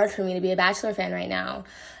really hard for me to be a Bachelor fan right now.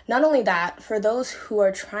 Not only that, for those who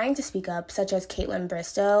are trying to speak up, such as Caitlin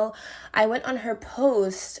Bristow, I went on her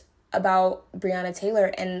post about Breonna Taylor,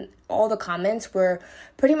 and all the comments were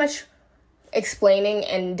pretty much explaining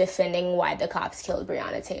and defending why the cops killed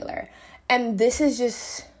Breonna Taylor. And this is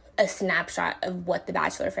just a snapshot of what the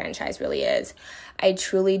Bachelor franchise really is. I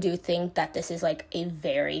truly do think that this is like a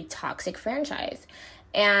very toxic franchise.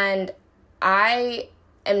 And I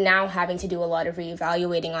am now having to do a lot of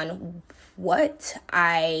reevaluating on what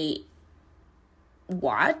I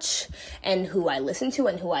watch and who I listen to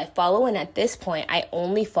and who I follow. And at this point, I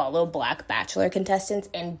only follow Black Bachelor contestants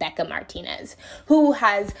and Becca Martinez, who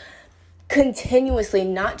has continuously,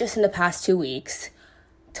 not just in the past 2 weeks,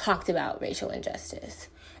 talked about racial injustice.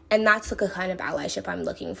 And that's like a kind of allyship I'm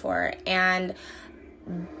looking for. And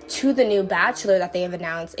to the new Bachelor that they have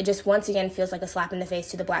announced, it just once again feels like a slap in the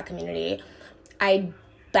face to the Black community.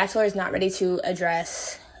 Bachelor is not ready to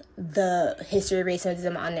address the history of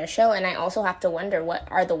racism on their show, and I also have to wonder, what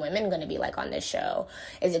are the women going to be like on this show?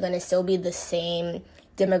 Is it going to still be the same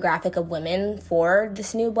demographic of women for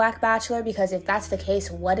this new Black Bachelor? Because if that's the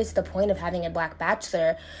case, what is the point of having a Black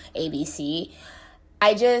Bachelor, ABC?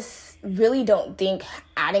 I just really don't think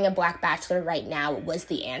adding a Black Bachelor right now was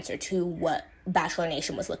the answer to what Bachelor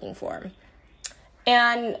Nation was looking for.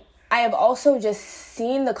 And I have also just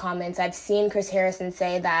seen the comments. I've seen Chris Harrison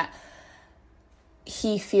say that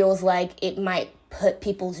he feels like it might put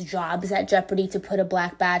people's jobs at jeopardy to put a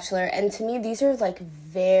Black Bachelor. And to me, these are like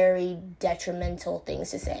very detrimental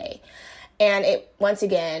things to say. And it, once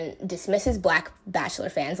again, dismisses Black Bachelor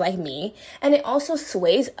fans like me. And it also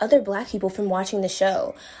sways other Black people from watching the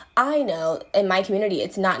show. I know in my community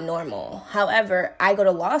it's not normal. However, I go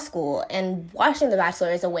to law school, and watching The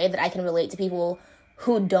Bachelor is a way that I can relate to people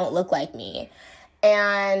who don't look like me.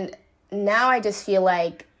 And now I just feel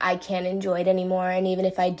like I can't enjoy it anymore. And even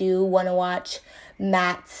if I do want to watch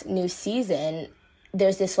Matt's new season,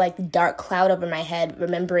 there's this like dark cloud over my head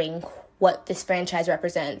remembering what this franchise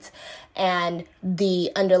represents and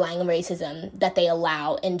the underlying racism that they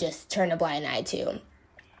allow and just turn a blind eye to.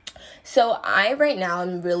 So I right now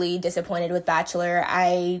am really disappointed with Bachelor.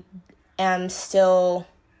 I'm just still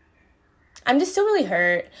really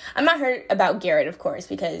hurt. I'm not hurt about Garrett, of course,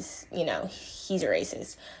 because, you know, he's a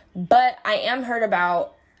racist. But I am hurt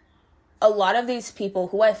about a lot of these people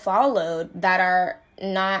who I followed that are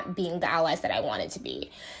not being the allies that I wanted to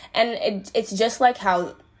be. And it's just like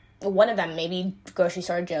how one of them, maybe Grocery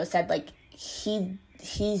Store Joe, said, like,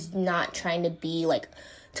 he's not trying to be, like,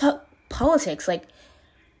 politics. Like,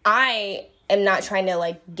 I am not trying to,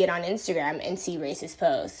 like, get on Instagram and see racist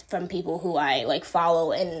posts from people who I, like,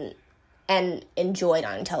 follow and enjoyed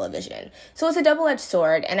on television. So it's a double-edged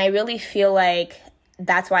sword, and I really feel like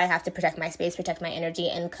that's why I have to protect my space, protect my energy,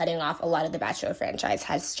 and cutting off a lot of the Bachelor franchise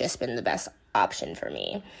has just been the best option for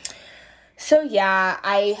me. So yeah,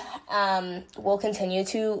 I will continue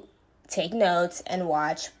to take notes and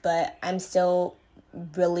watch, but I'm still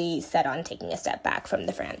really set on taking a step back from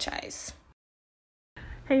the franchise.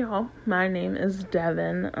 Hey y'all, my name is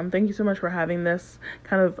Devin. Thank you so much for having this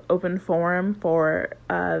kind of open forum for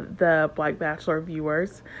the Black Bachelor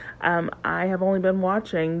viewers. I have only been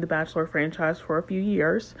watching the Bachelor franchise for a few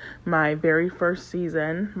years. My very first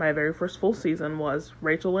full season was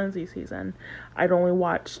Rachel Lindsay's season. I'd only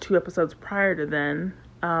watched 2 episodes prior to then.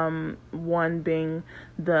 One being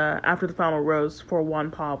the After the Final Rose for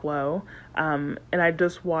Juan Pablo. And I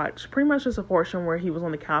just watched pretty much just a portion where he was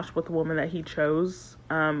on the couch with the woman that he chose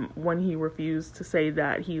when he refused to say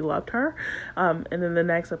that he loved her. And then the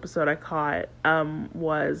next episode I caught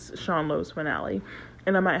was Sean Lowe's finale.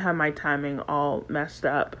 And I might have my timing all messed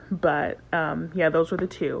up, but yeah, those were the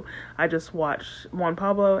 2. I just watched Juan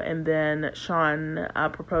Pablo and then Sean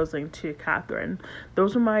proposing to Catherine.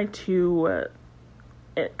 Those were my 2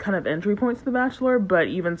 kind of entry points to The Bachelor, but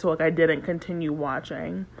even so, like, I didn't continue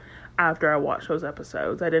watching after I watched those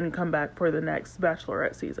episodes. I didn't come back for the next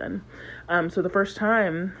Bachelorette season. So the first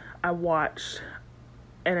time I watched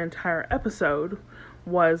an entire episode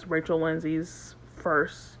was Rachel Lindsay's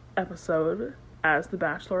first episode as the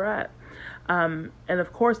Bachelorette. And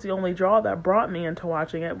of course, the only draw that brought me into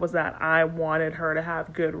watching it was that I wanted her to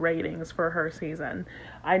have good ratings for her season.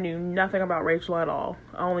 I knew nothing about Rachel at all.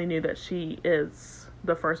 I only knew that she is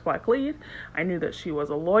the first Black lead. I knew that she was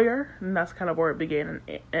a lawyer, and that's kind of where it began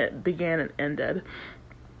and ended.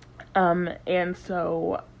 And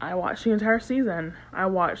so I watched the entire season. I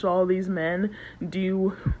watched all these men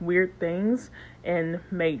do weird things and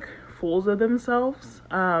make fools of themselves.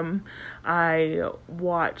 I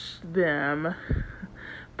watched them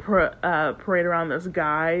parade around this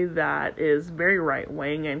guy that is very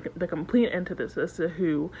right-wing and the complete antithesis to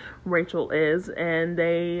who Rachel is, and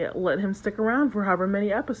they let him stick around for however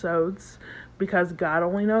many episodes because God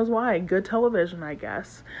only knows why. Good television, I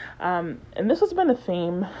guess. And this has been a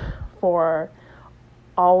theme for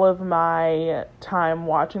all of my time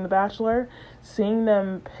watching The Bachelor, seeing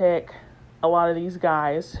them pick a lot of these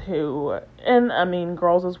guys who, and I mean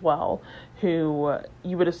girls as well, who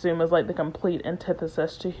you would assume is like the complete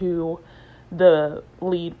antithesis to who the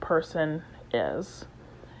lead person is.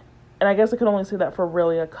 And I guess I could only say that for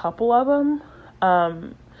really a couple of them.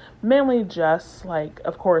 Mainly just like,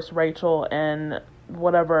 of course, Rachel and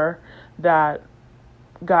whatever that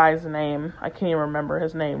guy's name, I can't even remember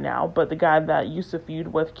his name now, but the guy that used to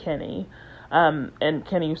feud with Kenny. And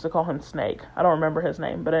Kenny used to call him Snake. I don't remember his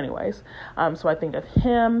name, but anyways. So I think of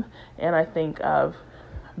him, and I think of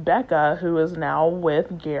Becca, who is now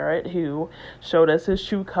with Garrett, who showed us his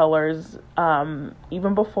true colors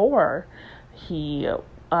even before he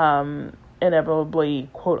inevitably,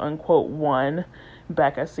 quote unquote, won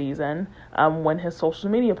Becca season, when his social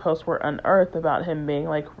media posts were unearthed about him being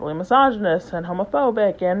like really misogynist and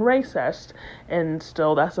homophobic and racist, and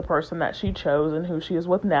still that's the person that she chose and who she is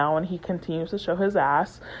with now, and he continues to show his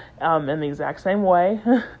ass in the exact same way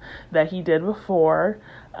that he did before.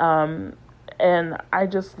 And I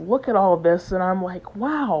just look at all of this and I'm like,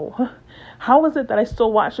 wow, how is it that I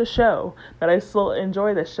still watch the show, that I still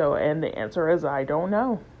enjoy this show? And the answer is, I don't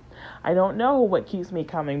know. I don't know what keeps me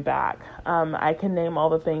coming back. I can name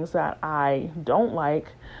all the things that I don't like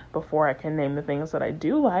before I can name the things that I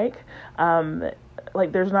do like.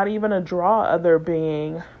 Like there's not even a draw of there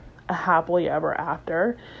being a happily ever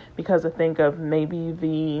after, because I think of maybe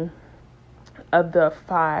of the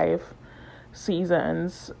 5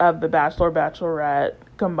 seasons of The Bachelor, Bachelorette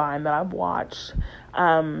combined that I've watched.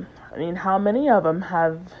 I mean, how many of them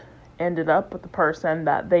have ended up with the person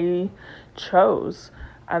that they chose?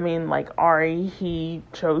 I mean, like Ari, he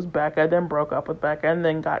chose Becca, then broke up with Becca, and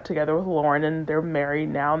then got together with Lauren, and they're married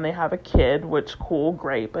now, and they have a kid, which, cool,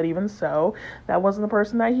 great, but even so, that wasn't the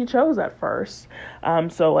person that he chose at first.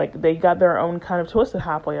 So, like, they got their own kind of twisted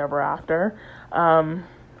happily ever after.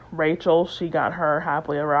 Rachel, she got her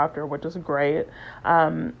happily ever after, which is great.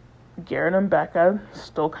 Garrett and Becca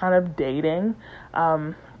still kind of dating.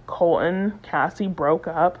 Colton, Cassie broke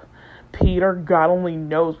up. Peter, God only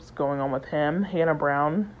knows what's going on with him. Hannah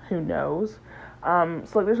Brown, who knows? So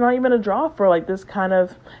like, there's not even a draw for like this kind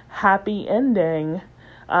of happy ending.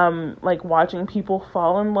 Like watching people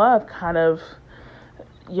fall in love, kind of,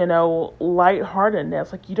 you know,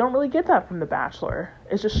 lightheartedness. Like you don't really get that from The Bachelor.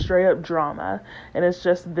 It's just straight up drama, and it's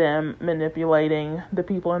just them manipulating the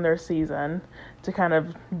people in their season to kind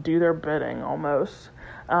of do their bidding almost.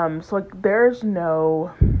 So like there's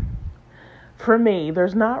no, for me,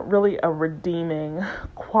 there's not really a redeeming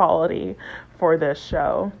quality for this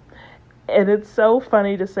show. And it's so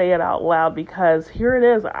funny to say it out loud because here it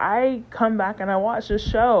is. I come back and I watch this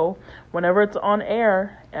show whenever it's on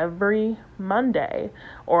air every Monday,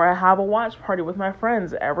 or I have a watch party with my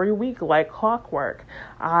friends every week like clockwork.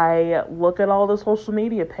 I look at all the social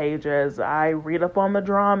media pages. I read up on the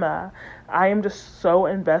drama. I am just so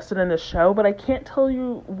invested in the show, but I can't tell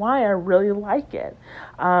you why I really like it.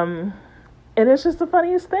 And it's just the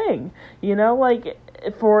funniest thing, you know, like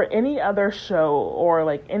for any other show or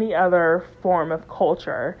like any other form of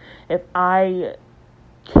culture, if I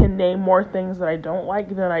can name more things that I don't like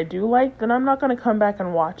than I do like, then I'm not going to come back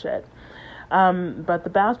and watch it. But The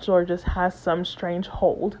Bachelor just has some strange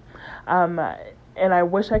hold. And I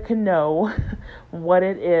wish I could know what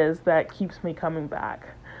it is that keeps me coming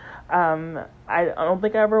back. I don't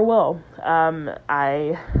think I ever will.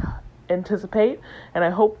 I anticipate and I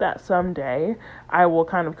hope that someday I will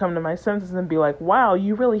kind of come to my senses and be like, wow,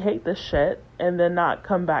 you really hate this shit, and then not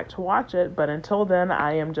come back to watch it. But until then,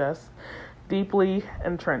 I am just deeply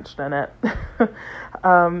entrenched in it.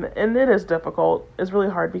 And it is difficult. It's really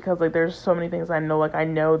hard because like there's so many things I know. Like I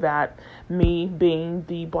know that me being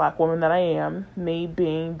the black woman that I am, me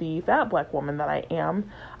being the fat black woman that I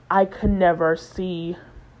am, I could never see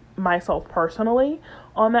myself personally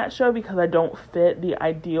on that show because I don't fit the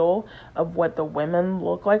ideal of what the women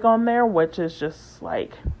look like on there, which is just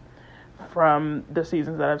like, from the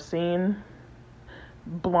seasons that I've seen,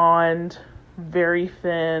 blonde, very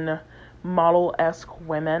thin, model-esque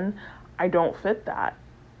women. I don't fit that.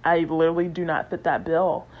 I literally do not fit that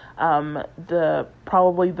bill.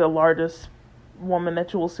 Probably the largest woman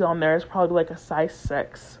that you will see on there is probably like a size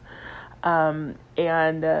 6. So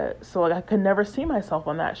like I could never see myself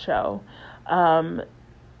on that show.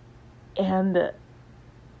 And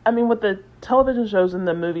I mean, with the television shows and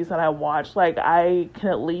the movies that I watch, like, I can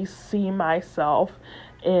at least see myself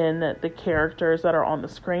in the characters that are on the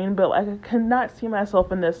screen, but like, I cannot see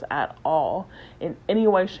myself in this at all, in any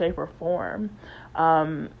way, shape, or form.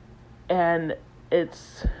 And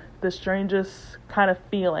it's the strangest kind of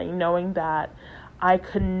feeling, knowing that I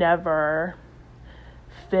could never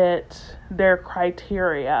fit their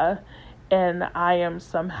criteria, and I am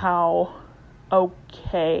somehow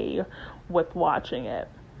okay with watching it.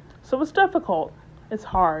 So it's difficult. It's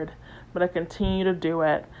hard, but I continue to do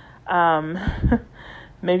it.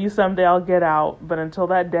 Maybe someday I'll get out, but until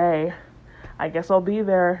that day, I guess I'll be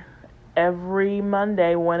there every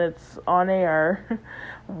Monday when it's on air,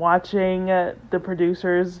 watching the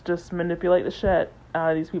producers just manipulate the shit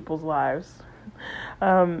out of these people's lives.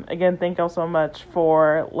 Again, thank y'all so much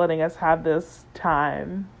for letting us have this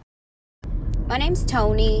time. My name's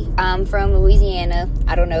Tony. I'm from Louisiana.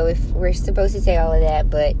 I don't know if we're supposed to say all of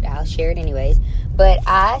that, but I'll share it anyways. But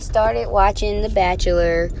I started watching The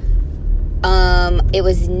Bachelor. It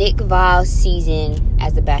was Nick Viall's season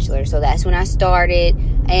as The Bachelor, so that's when I started,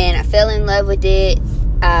 and I fell in love with it.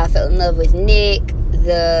 I fell in love with Nick,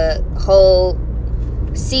 the whole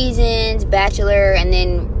seasons, Bachelor, and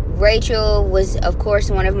then Rachel was, of course,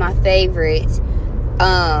 one of my favorites.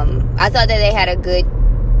 I thought that they had a good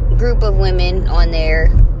group of women on there.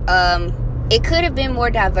 It could have been more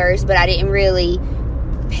diverse, but I didn't really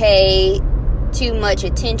pay too much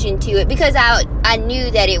attention to it because I knew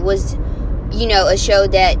that it was, a show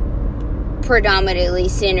that predominantly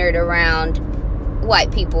centered around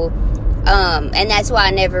white people. And that's why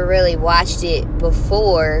I never really watched it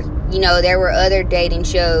before. There were other dating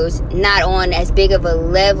shows, not on as big of a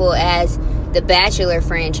level as the Bachelor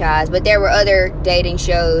franchise, but there were other dating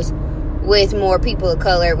shows with more people of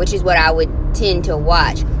color, which is what I would tend to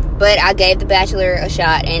watch. But I gave The Bachelor a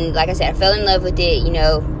shot, and like I said, I fell in love with it,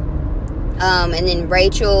 and then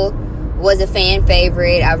Rachel was a fan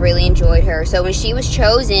favorite. I really enjoyed her. So when she was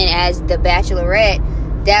chosen as the Bachelorette,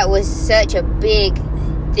 that was such a big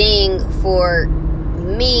thing for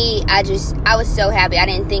me. I was so happy. I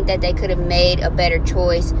didn't think that they could have made a better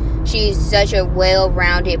choice. She's such a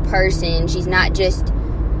well-rounded person. She's not just,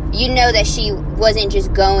 that she wasn't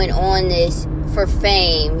just going on this for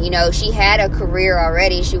fame. She had a career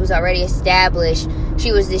already. She was already established.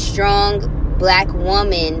 She was this strong black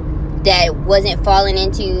woman that wasn't falling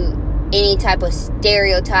into any type of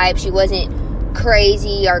stereotype. She wasn't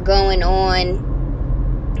crazy or going on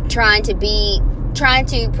trying to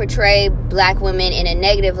portray black women in a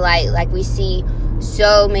negative light like we see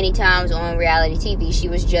so many times on reality TV. She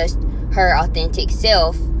was just her authentic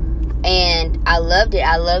self, and I loved it.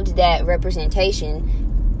 I loved that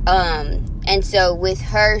representation. And so with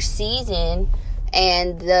her season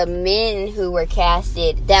and the men who were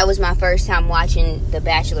casted, that was my first time watching The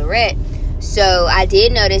Bachelorette. So I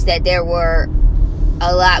did notice that there were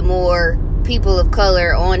a lot more people of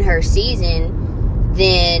color on her season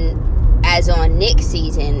than as on Nick's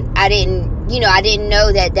season. I didn't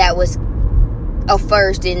know that was a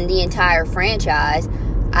first in the entire franchise.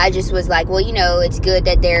 I just was like, well, it's good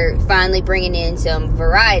that they're finally bringing in some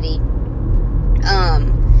variety.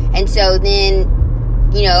 And so then,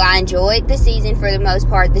 I enjoyed the season for the most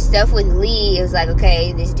part. The stuff with Lee, it was like,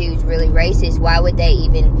 okay, this dude's really racist. Why would they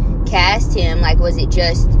even cast him? Like, was it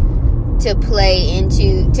just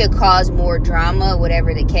to cause more drama,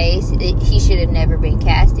 whatever the case? He should have never been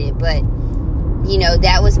casted. But,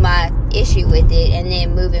 that was my issue with it. And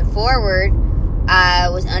then moving forward, I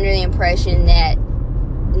was under the impression that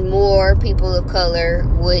more people of color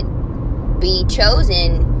would be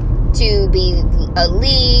chosen to be a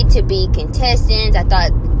lead, to be contestants. I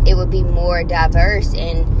thought it would be more diverse,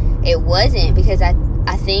 and it wasn't, because I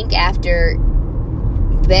think after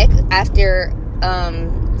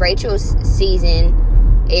Rachel's season,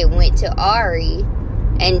 it went to Ari,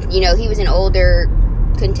 and he was an older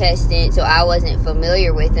contestant, so I wasn't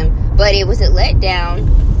familiar with him, but it was a letdown.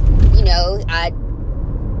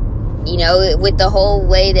 With the whole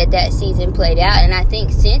way that season played out. And I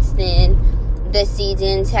think since then, the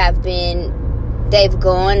seasons they've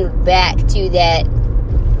gone back to that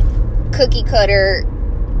cookie cutter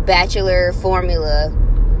Bachelor formula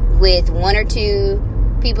with one or two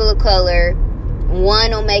people of color.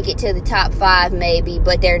 One will make it to the top 5 maybe,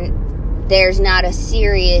 but there's not a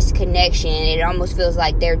serious connection. It almost feels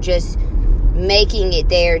like they're just making it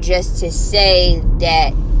there just to say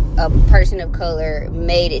that a person of color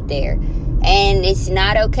made it there, and it's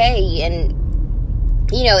not okay. And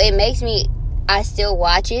it makes me, I still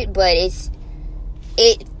watch it, but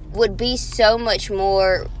it would be so much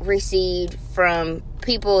more received from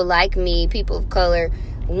people like me, people of color,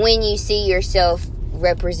 when you see yourself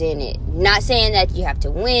represented. Not saying that you have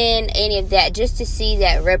to win any of that, just to see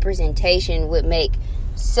that representation would make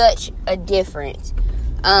such a difference.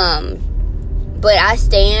 But I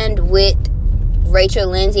stand with Rachel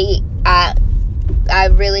Lindsay. I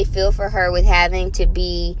really feel for her with having to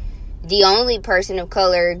be the only person of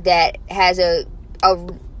color that has a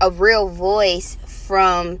real voice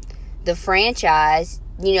from the franchise.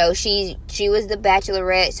 You know, she was the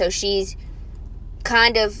Bachelorette, so she's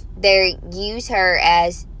kind of, they use her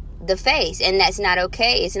as the face, and that's not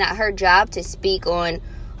okay. It's not her job to speak on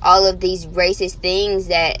all of these racist things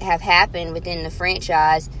that have happened within the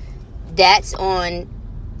franchise. That's on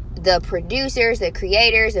the producers, the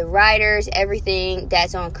creators, the writers, everything.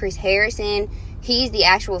 That's on Chris Harrison. He's the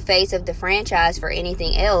actual face of the franchise for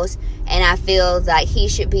anything else, and I feel like he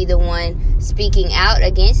should be the one speaking out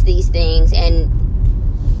against these things.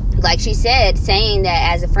 And like she said, saying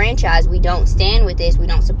that as a franchise, we don't stand with this, we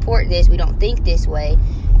don't support this, we don't think this way.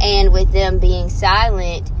 And with them being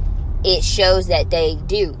silent, it shows that they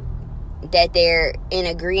do, that they're in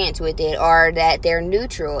agreement with it, or that they're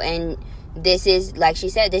neutral. And this is, like she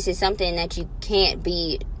said, this is something that you can't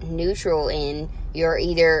be neutral in. You're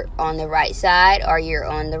either on the right side or you're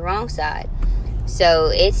on the wrong side.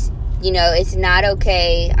 So it's, you know, it's not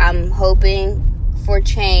okay. I'm hoping for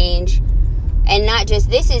change. And not just,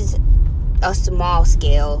 this is a small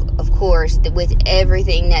scale, of course, with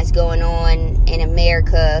everything that's going on in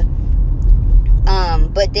America.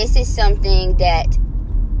 But this is something that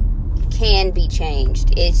can be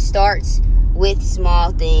changed. It starts with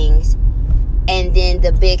small things, and then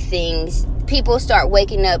the big things. People start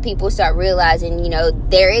waking up. People start realizing, you know,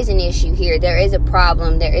 there is an issue here. There is a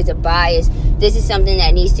problem. There is a bias. This is something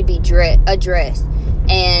that needs to be addressed.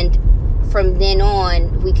 And from then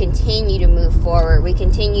on, we continue to move forward. We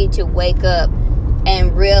continue to wake up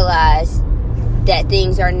and realize that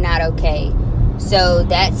things are not okay. So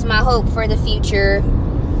that's my hope for the future.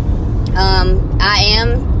 I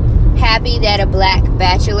am happy that a black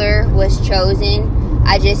bachelor was chosen.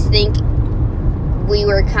 I just think we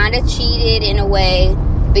were kind of cheated in a way,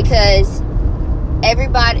 because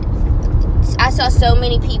everybody, I saw so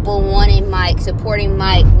many people wanting Mike, supporting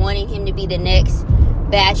Mike, wanting him to be the next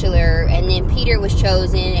bachelor, and then Peter was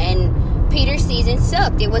chosen, and Peter's season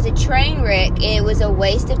sucked. It was a train wreck. It was a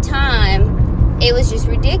waste of time. It was just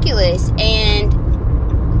ridiculous. And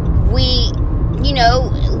we, you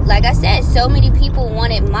know, like I said, so many people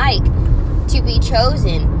wanted Mike to be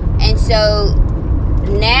chosen. And so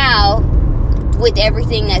now, with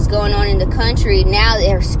everything that's going on in the country, now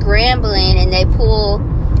they're scrambling and they pull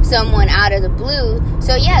someone out of the blue.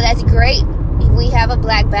 So yeah, that's great. We have a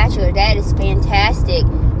black bachelor. That is fantastic.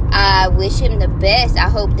 I wish him the best. I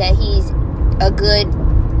hope that he's a good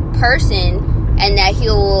person and that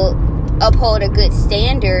he'll uphold a good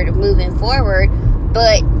standard moving forward.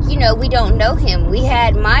 But, you know, we don't know him. We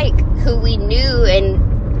had Mike, who we knew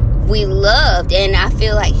and we loved, and I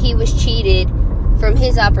feel like he was cheated from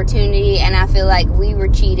his opportunity, and I feel like we were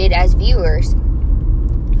cheated as viewers.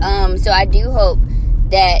 So I do hope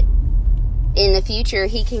that in the future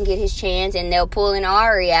he can get his chance, and they'll pull an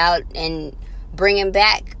Ari out and bring him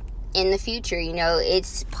back in the future. You know,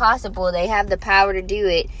 it's possible. They have the power to do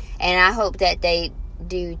it, and I hope that they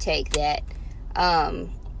do take that.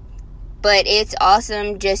 But it's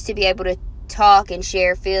awesome just to be able to talk and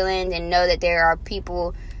share feelings and know that there are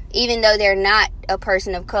people, even though they're not a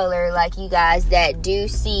person of color like you guys, that do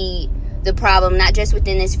see the problem, not just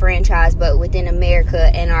within this franchise, but within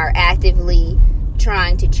America, and are actively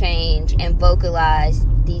trying to change and vocalize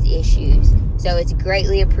these issues. So it's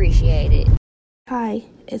greatly appreciated. Hi,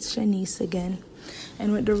 it's Shanice again.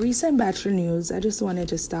 And with the recent Bachelor news, I just wanted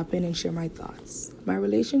to stop in and share my thoughts. My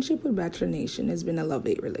relationship with Bachelor Nation has been a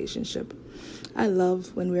love-hate relationship. I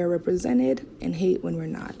love when we are represented and hate when we're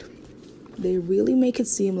not. They really make it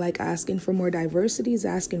seem like asking for more diversity is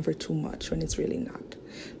asking for too much when it's really not.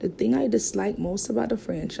 The thing I dislike most about the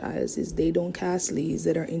franchise is they don't cast leads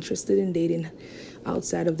that are interested in dating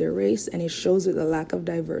outside of their race, and it shows with the lack of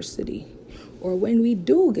diversity. Or when we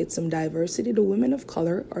do get some diversity, the women of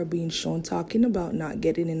color are being shown talking about not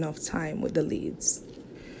getting enough time with the leads.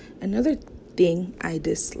 Another thing I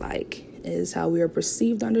dislike is how we are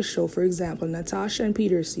perceived on the show. For example, Natasha and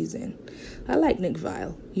Peter's season. I like Nick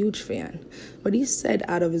Viall, huge fan, but he said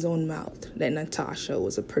out of his own mouth that Natasha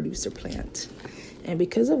was a producer plant. And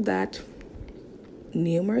because of that,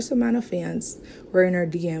 numerous amount of fans were in her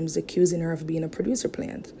DMs accusing her of being a producer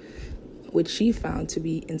plant, which she found to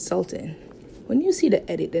be insulting. When you see the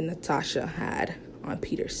edit that Natasha had on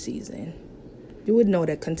Peter's season, you would know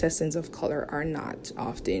that contestants of color are not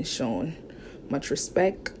often shown much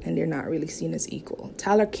respect, and they're not really seen as equal.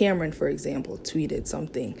 Tyler Cameron, for example, tweeted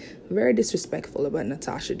something very disrespectful about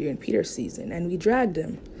Natasha during Peter's season, and we dragged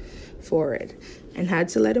him for it and had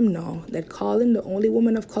to let him know that calling the only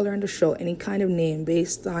woman of color on the show any kind of name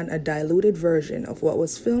based on a diluted version of what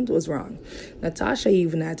was filmed was wrong. Natasha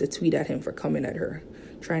even had to tweet at him for coming at her,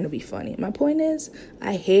 trying to be funny. My point is,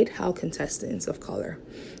 I hate how contestants of color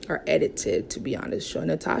are edited to be on this show.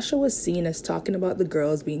 Natasha was seen as talking about the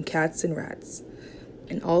girls being cats and rats,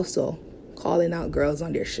 and also calling out girls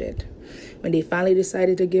on their shit. When they finally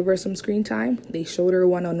decided to give her some screen time, they showed her a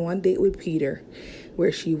one-on-one date with Peter,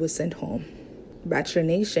 where she was sent home. Bachelor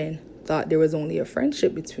Nation thought there was only a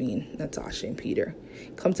friendship between Natasha and Peter.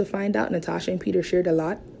 Come to find out, Natasha and Peter shared a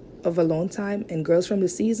lot of alone time, and girls from the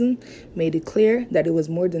season made it clear that it was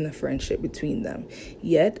more than a friendship between them.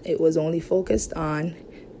 Yet, it was only focused on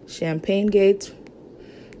Champagne Gate,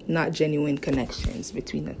 not genuine connections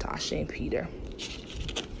between Natasha and Peter.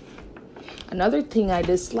 Another thing I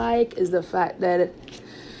dislike is the fact that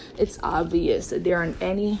it's obvious that there aren't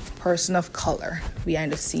any person of color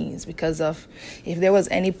behind the scenes, because if there was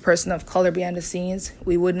any person of color behind the scenes,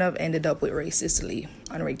 we wouldn't have ended up with racist Lee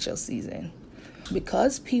on Rachel's season.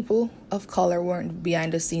 Because people of color weren't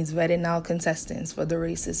behind the scenes vetting out contestants for their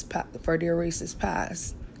racist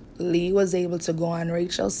past, Lee was able to go on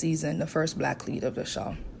Rachel's season, the first black lead of the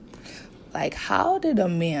show. Like, how did a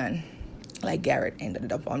man like Garrett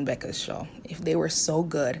ended up on Becca's show if they were so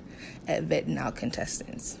good at vetting out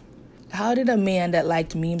contestants? How did a man that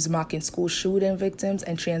liked memes mocking school shooting victims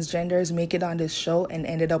and transgenders make it on this show and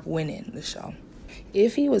ended up winning the show?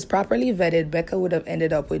 If he was properly vetted, Becca would have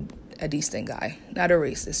ended up with a decent guy, not a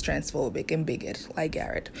racist, transphobic, and bigot like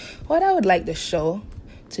Garrett. What I would like the show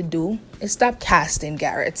to do is stop casting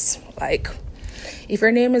Garretts. Like, if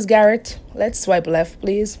your name is Garrett, let's swipe left,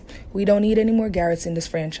 please. We don't need any more Garretts in this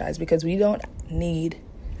franchise because we don't need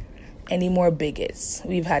any more bigots.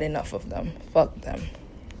 We've had enough of them. Fuck them.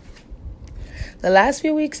 The last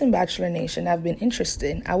few weeks in Bachelor Nation have been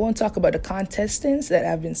interesting. I won't talk about the contestants that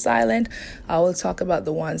have been silent. I will talk about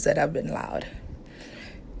the ones that have been loud.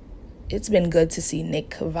 It's been good to see Nick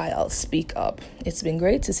Viall speak up. It's been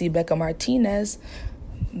great to see Becca Martinez,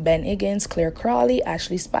 Ben Higgins, Claire Crawley,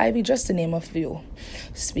 Ashley Spivey, just to name a few,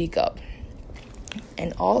 speak up.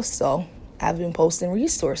 And also, I've been posting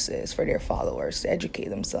resources for their followers to educate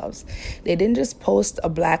themselves. They didn't just post a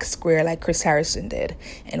black square like Chris Harrison did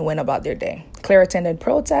and went about their day. Claire attended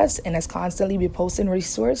protests and has constantly been posting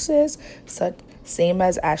resources, same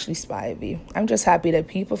as Ashley Spivey. I'm just happy that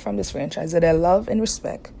people from this franchise that I love and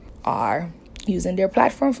respect are using their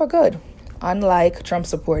platform for good. Unlike Trump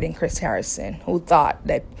supporting Chris Harrison, who thought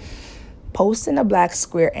that posting a black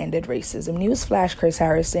square ended racism. Newsflash, Chris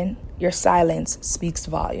Harrison, your silence speaks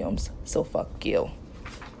volumes, so fuck you.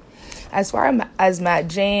 As far as Matt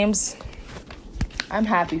James, I'm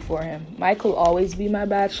happy for him. Mike will always be my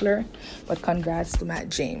bachelor, but congrats to Matt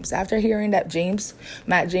James. After hearing that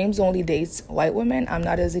Matt James only dates white women, I'm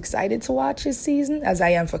not as excited to watch his season as I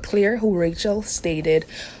am for Claire, who Rachel stated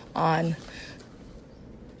on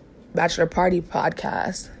Bachelor Party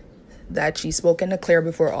podcast that she's spoken to Claire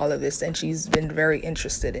before all of this, and she's been very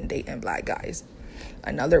interested in dating black guys.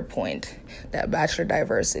 Another point that Bachelor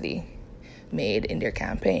Diversity made in their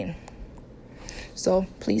campaign. So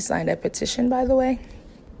please sign that petition, by the way.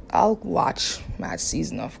 I'll watch Matt's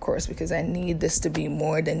season, of course, because I need this to be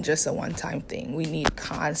more than just a one-time thing. We need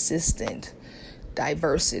consistent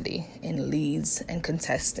diversity in leads and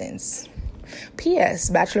contestants. P.S.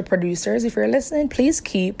 Bachelor producers, if you're listening, please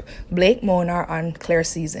keep Blake Monar on Claire's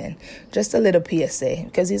season. Just a little PSA,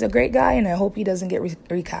 because he's a great guy and I hope he doesn't get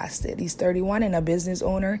recasted. He's 31 and a business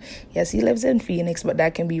owner. Yes, he lives in Phoenix, but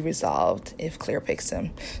that can be resolved if Claire picks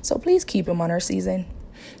him. So please keep him on her season.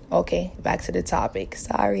 Okay, back to the topic.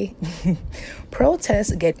 Sorry.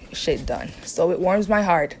 Protests get shit done. So it warms my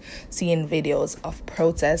heart seeing videos of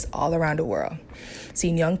protests all around the world.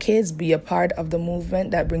 Seeing young kids be a part of the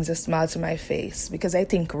movement that brings a smile to my face, because I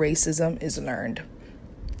think racism is learned.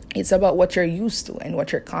 It's about what you're used to and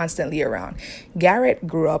what you're constantly around. Garrett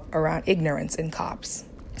grew up around ignorance and cops.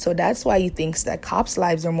 So that's why he thinks that cops'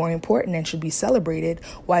 lives are more important and should be celebrated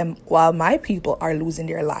while my people are losing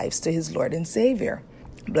their lives to his Lord and Savior.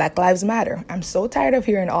 Black Lives Matter. I'm so tired of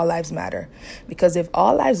hearing all lives matter, because if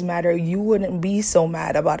all lives matter, you wouldn't be so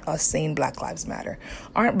mad about us saying Black Lives Matter.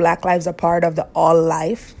 Aren't Black lives a part of the all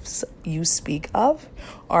lives you speak of?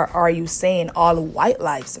 Or are you saying all white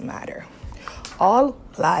lives matter? All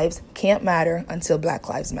lives can't matter until Black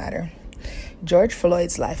Lives Matter. George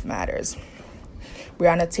Floyd's life matters.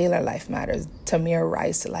 Breonna Taylor's life matters. Tamir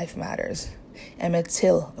Rice's life matters. Emmett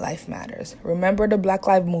Till life matters. Remember, the Black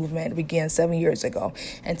Lives Movement began 7 years ago.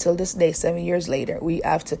 Until this day, 7 years later, we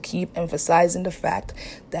have to keep emphasizing the fact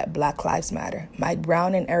that Black lives matter. Mike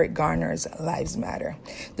Brown and Eric Garner's lives matter.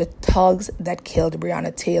 The thugs that killed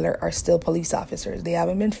Breonna Taylor are still police officers. They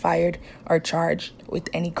haven't been fired or charged with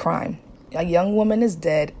any crime. A young woman is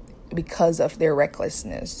dead because of their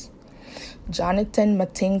recklessness. Jonathan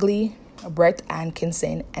Mattingly, Brett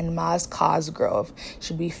Atkinson, and Maz Cosgrove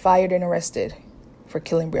should be fired and arrested for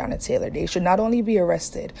killing Breonna Taylor. They should not only be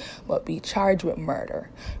arrested, but be charged with murder.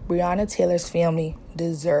 Breonna Taylor's family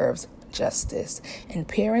deserves justice. And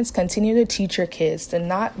parents, continue to teach your kids to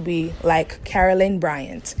not be like Carolyn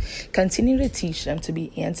Bryant. Continue to teach them to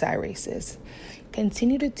be anti-racist.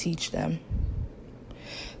 Continue to teach them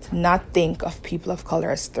to not think of people of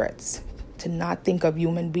color as threats. To not think of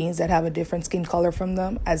human beings that have a different skin color from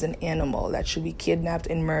them as an animal that should be kidnapped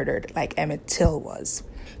and murdered like Emmett Till was.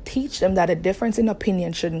 Teach them that a difference in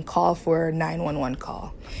opinion shouldn't call for a 911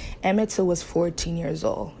 call. Emmett Till was 14 years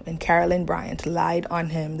old, and Carolyn Bryant lied on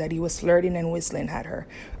him that he was flirting and whistling at her.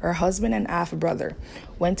 Her husband and half-brother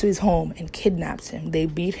went to his home and kidnapped him. They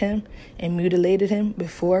beat him and mutilated him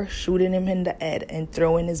before shooting him in the head and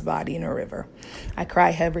throwing his body in a river. I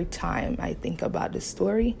cry every time I think about this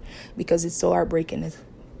story because it's so heartbreaking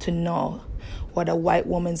to know what a white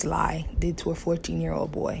woman's lie did to a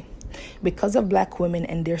 14-year-old boy. Because of Black women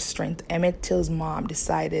and their strength, Emmett Till's mom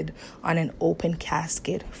decided on an open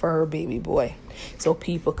casket for her baby boy so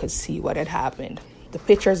people could see what had happened. The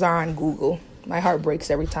pictures are on Google. My heart breaks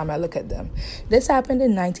every time I look at them. This happened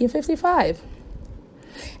in 1955.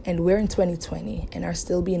 And we're in 2020 and are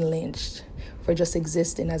still being lynched for just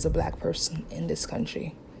existing as a Black person in this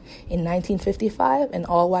country. In 1955, an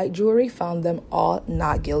all-white jury found them all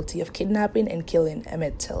not guilty of kidnapping and killing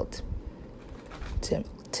Emmett Till.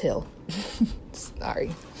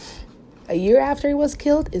 Sorry. A year after he was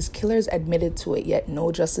killed, his killers admitted to it, yet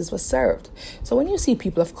no justice was served. So when you see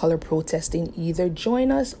people of color protesting, either join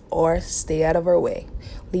us or stay out of our way.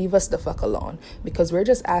 Leave us the fuck alone, because we're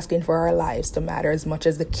just asking for our lives to matter as much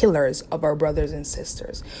as the killers of our brothers and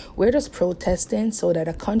sisters. We're just protesting so that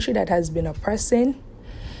a country that has been oppressing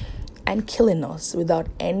and killing us without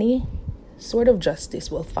any sort of justice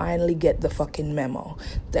will finally get the fucking memo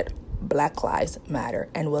that Black lives matter,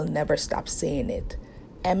 and will never stop saying it.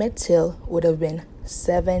 Emmett Till would have been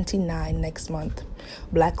 79 next month.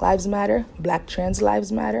 Black lives matter. Black trans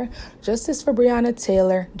lives matter. Justice for Breonna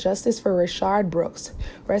Taylor. Justice for Rayshard Brooks.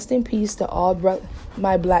 Rest in peace to all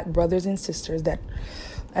my Black brothers and sisters that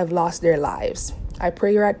have lost their lives. I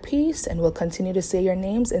pray you're at peace and will continue to say your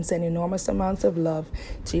names and send enormous amounts of love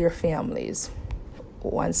to your families.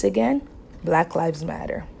 Once again, Black lives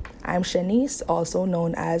matter. I'm Shanice, also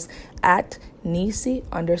known as @Nisi_XO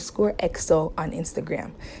on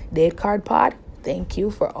Instagram. Date Card Pod, thank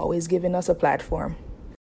you for always giving us a platform.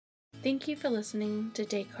 Thank you for listening to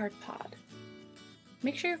Date Card Pod.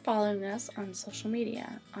 Make sure you're following us on social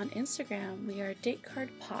media. On Instagram, we are Date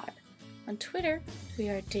Card Pod. On Twitter, we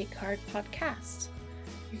are Date Card Podcast.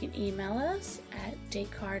 You can email us at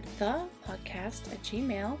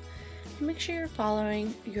datecardthepodcast@gmail.com and make sure you're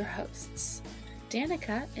following your hosts.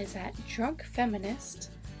 Danica is at Drunk Feminist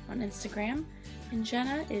on Instagram, and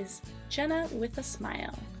Jenna is Jenna with a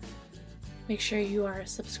Smile. Make sure you are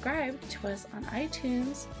subscribed to us on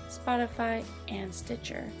iTunes, Spotify, and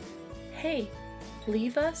Stitcher. Hey,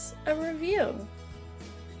 leave us a review.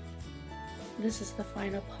 This is the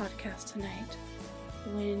final podcast tonight.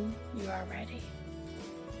 When you are ready.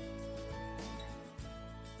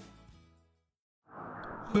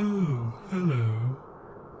 Oh, hello.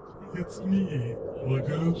 It's me, the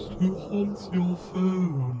ghost who haunts your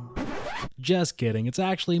phone. Just kidding, it's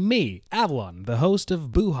actually me, Avalon, the host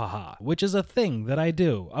of Boo Ha Ha, which is a thing that I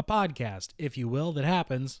do, a podcast, if you will, that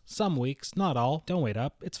happens some weeks, not all. Don't wait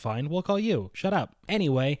up, it's fine, we'll call you. Shut up.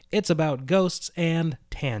 Anyway, it's about ghosts and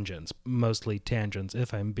tangents, mostly tangents,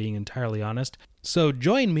 if I'm being entirely honest. So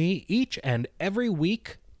join me each and every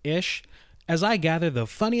week-ish as I gather the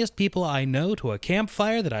funniest people I know to a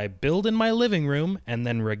campfire that I build in my living room and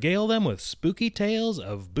then regale them with spooky tales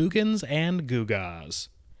of boogans and googas.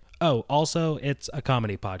 Oh, also, it's a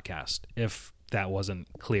comedy podcast, if that wasn't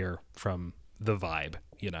clear from the vibe,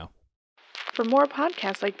 you know. For more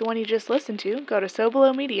podcasts like the one you just listened to, go to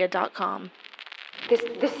SoBelowMedia.com. This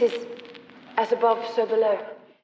is As Above, So Below.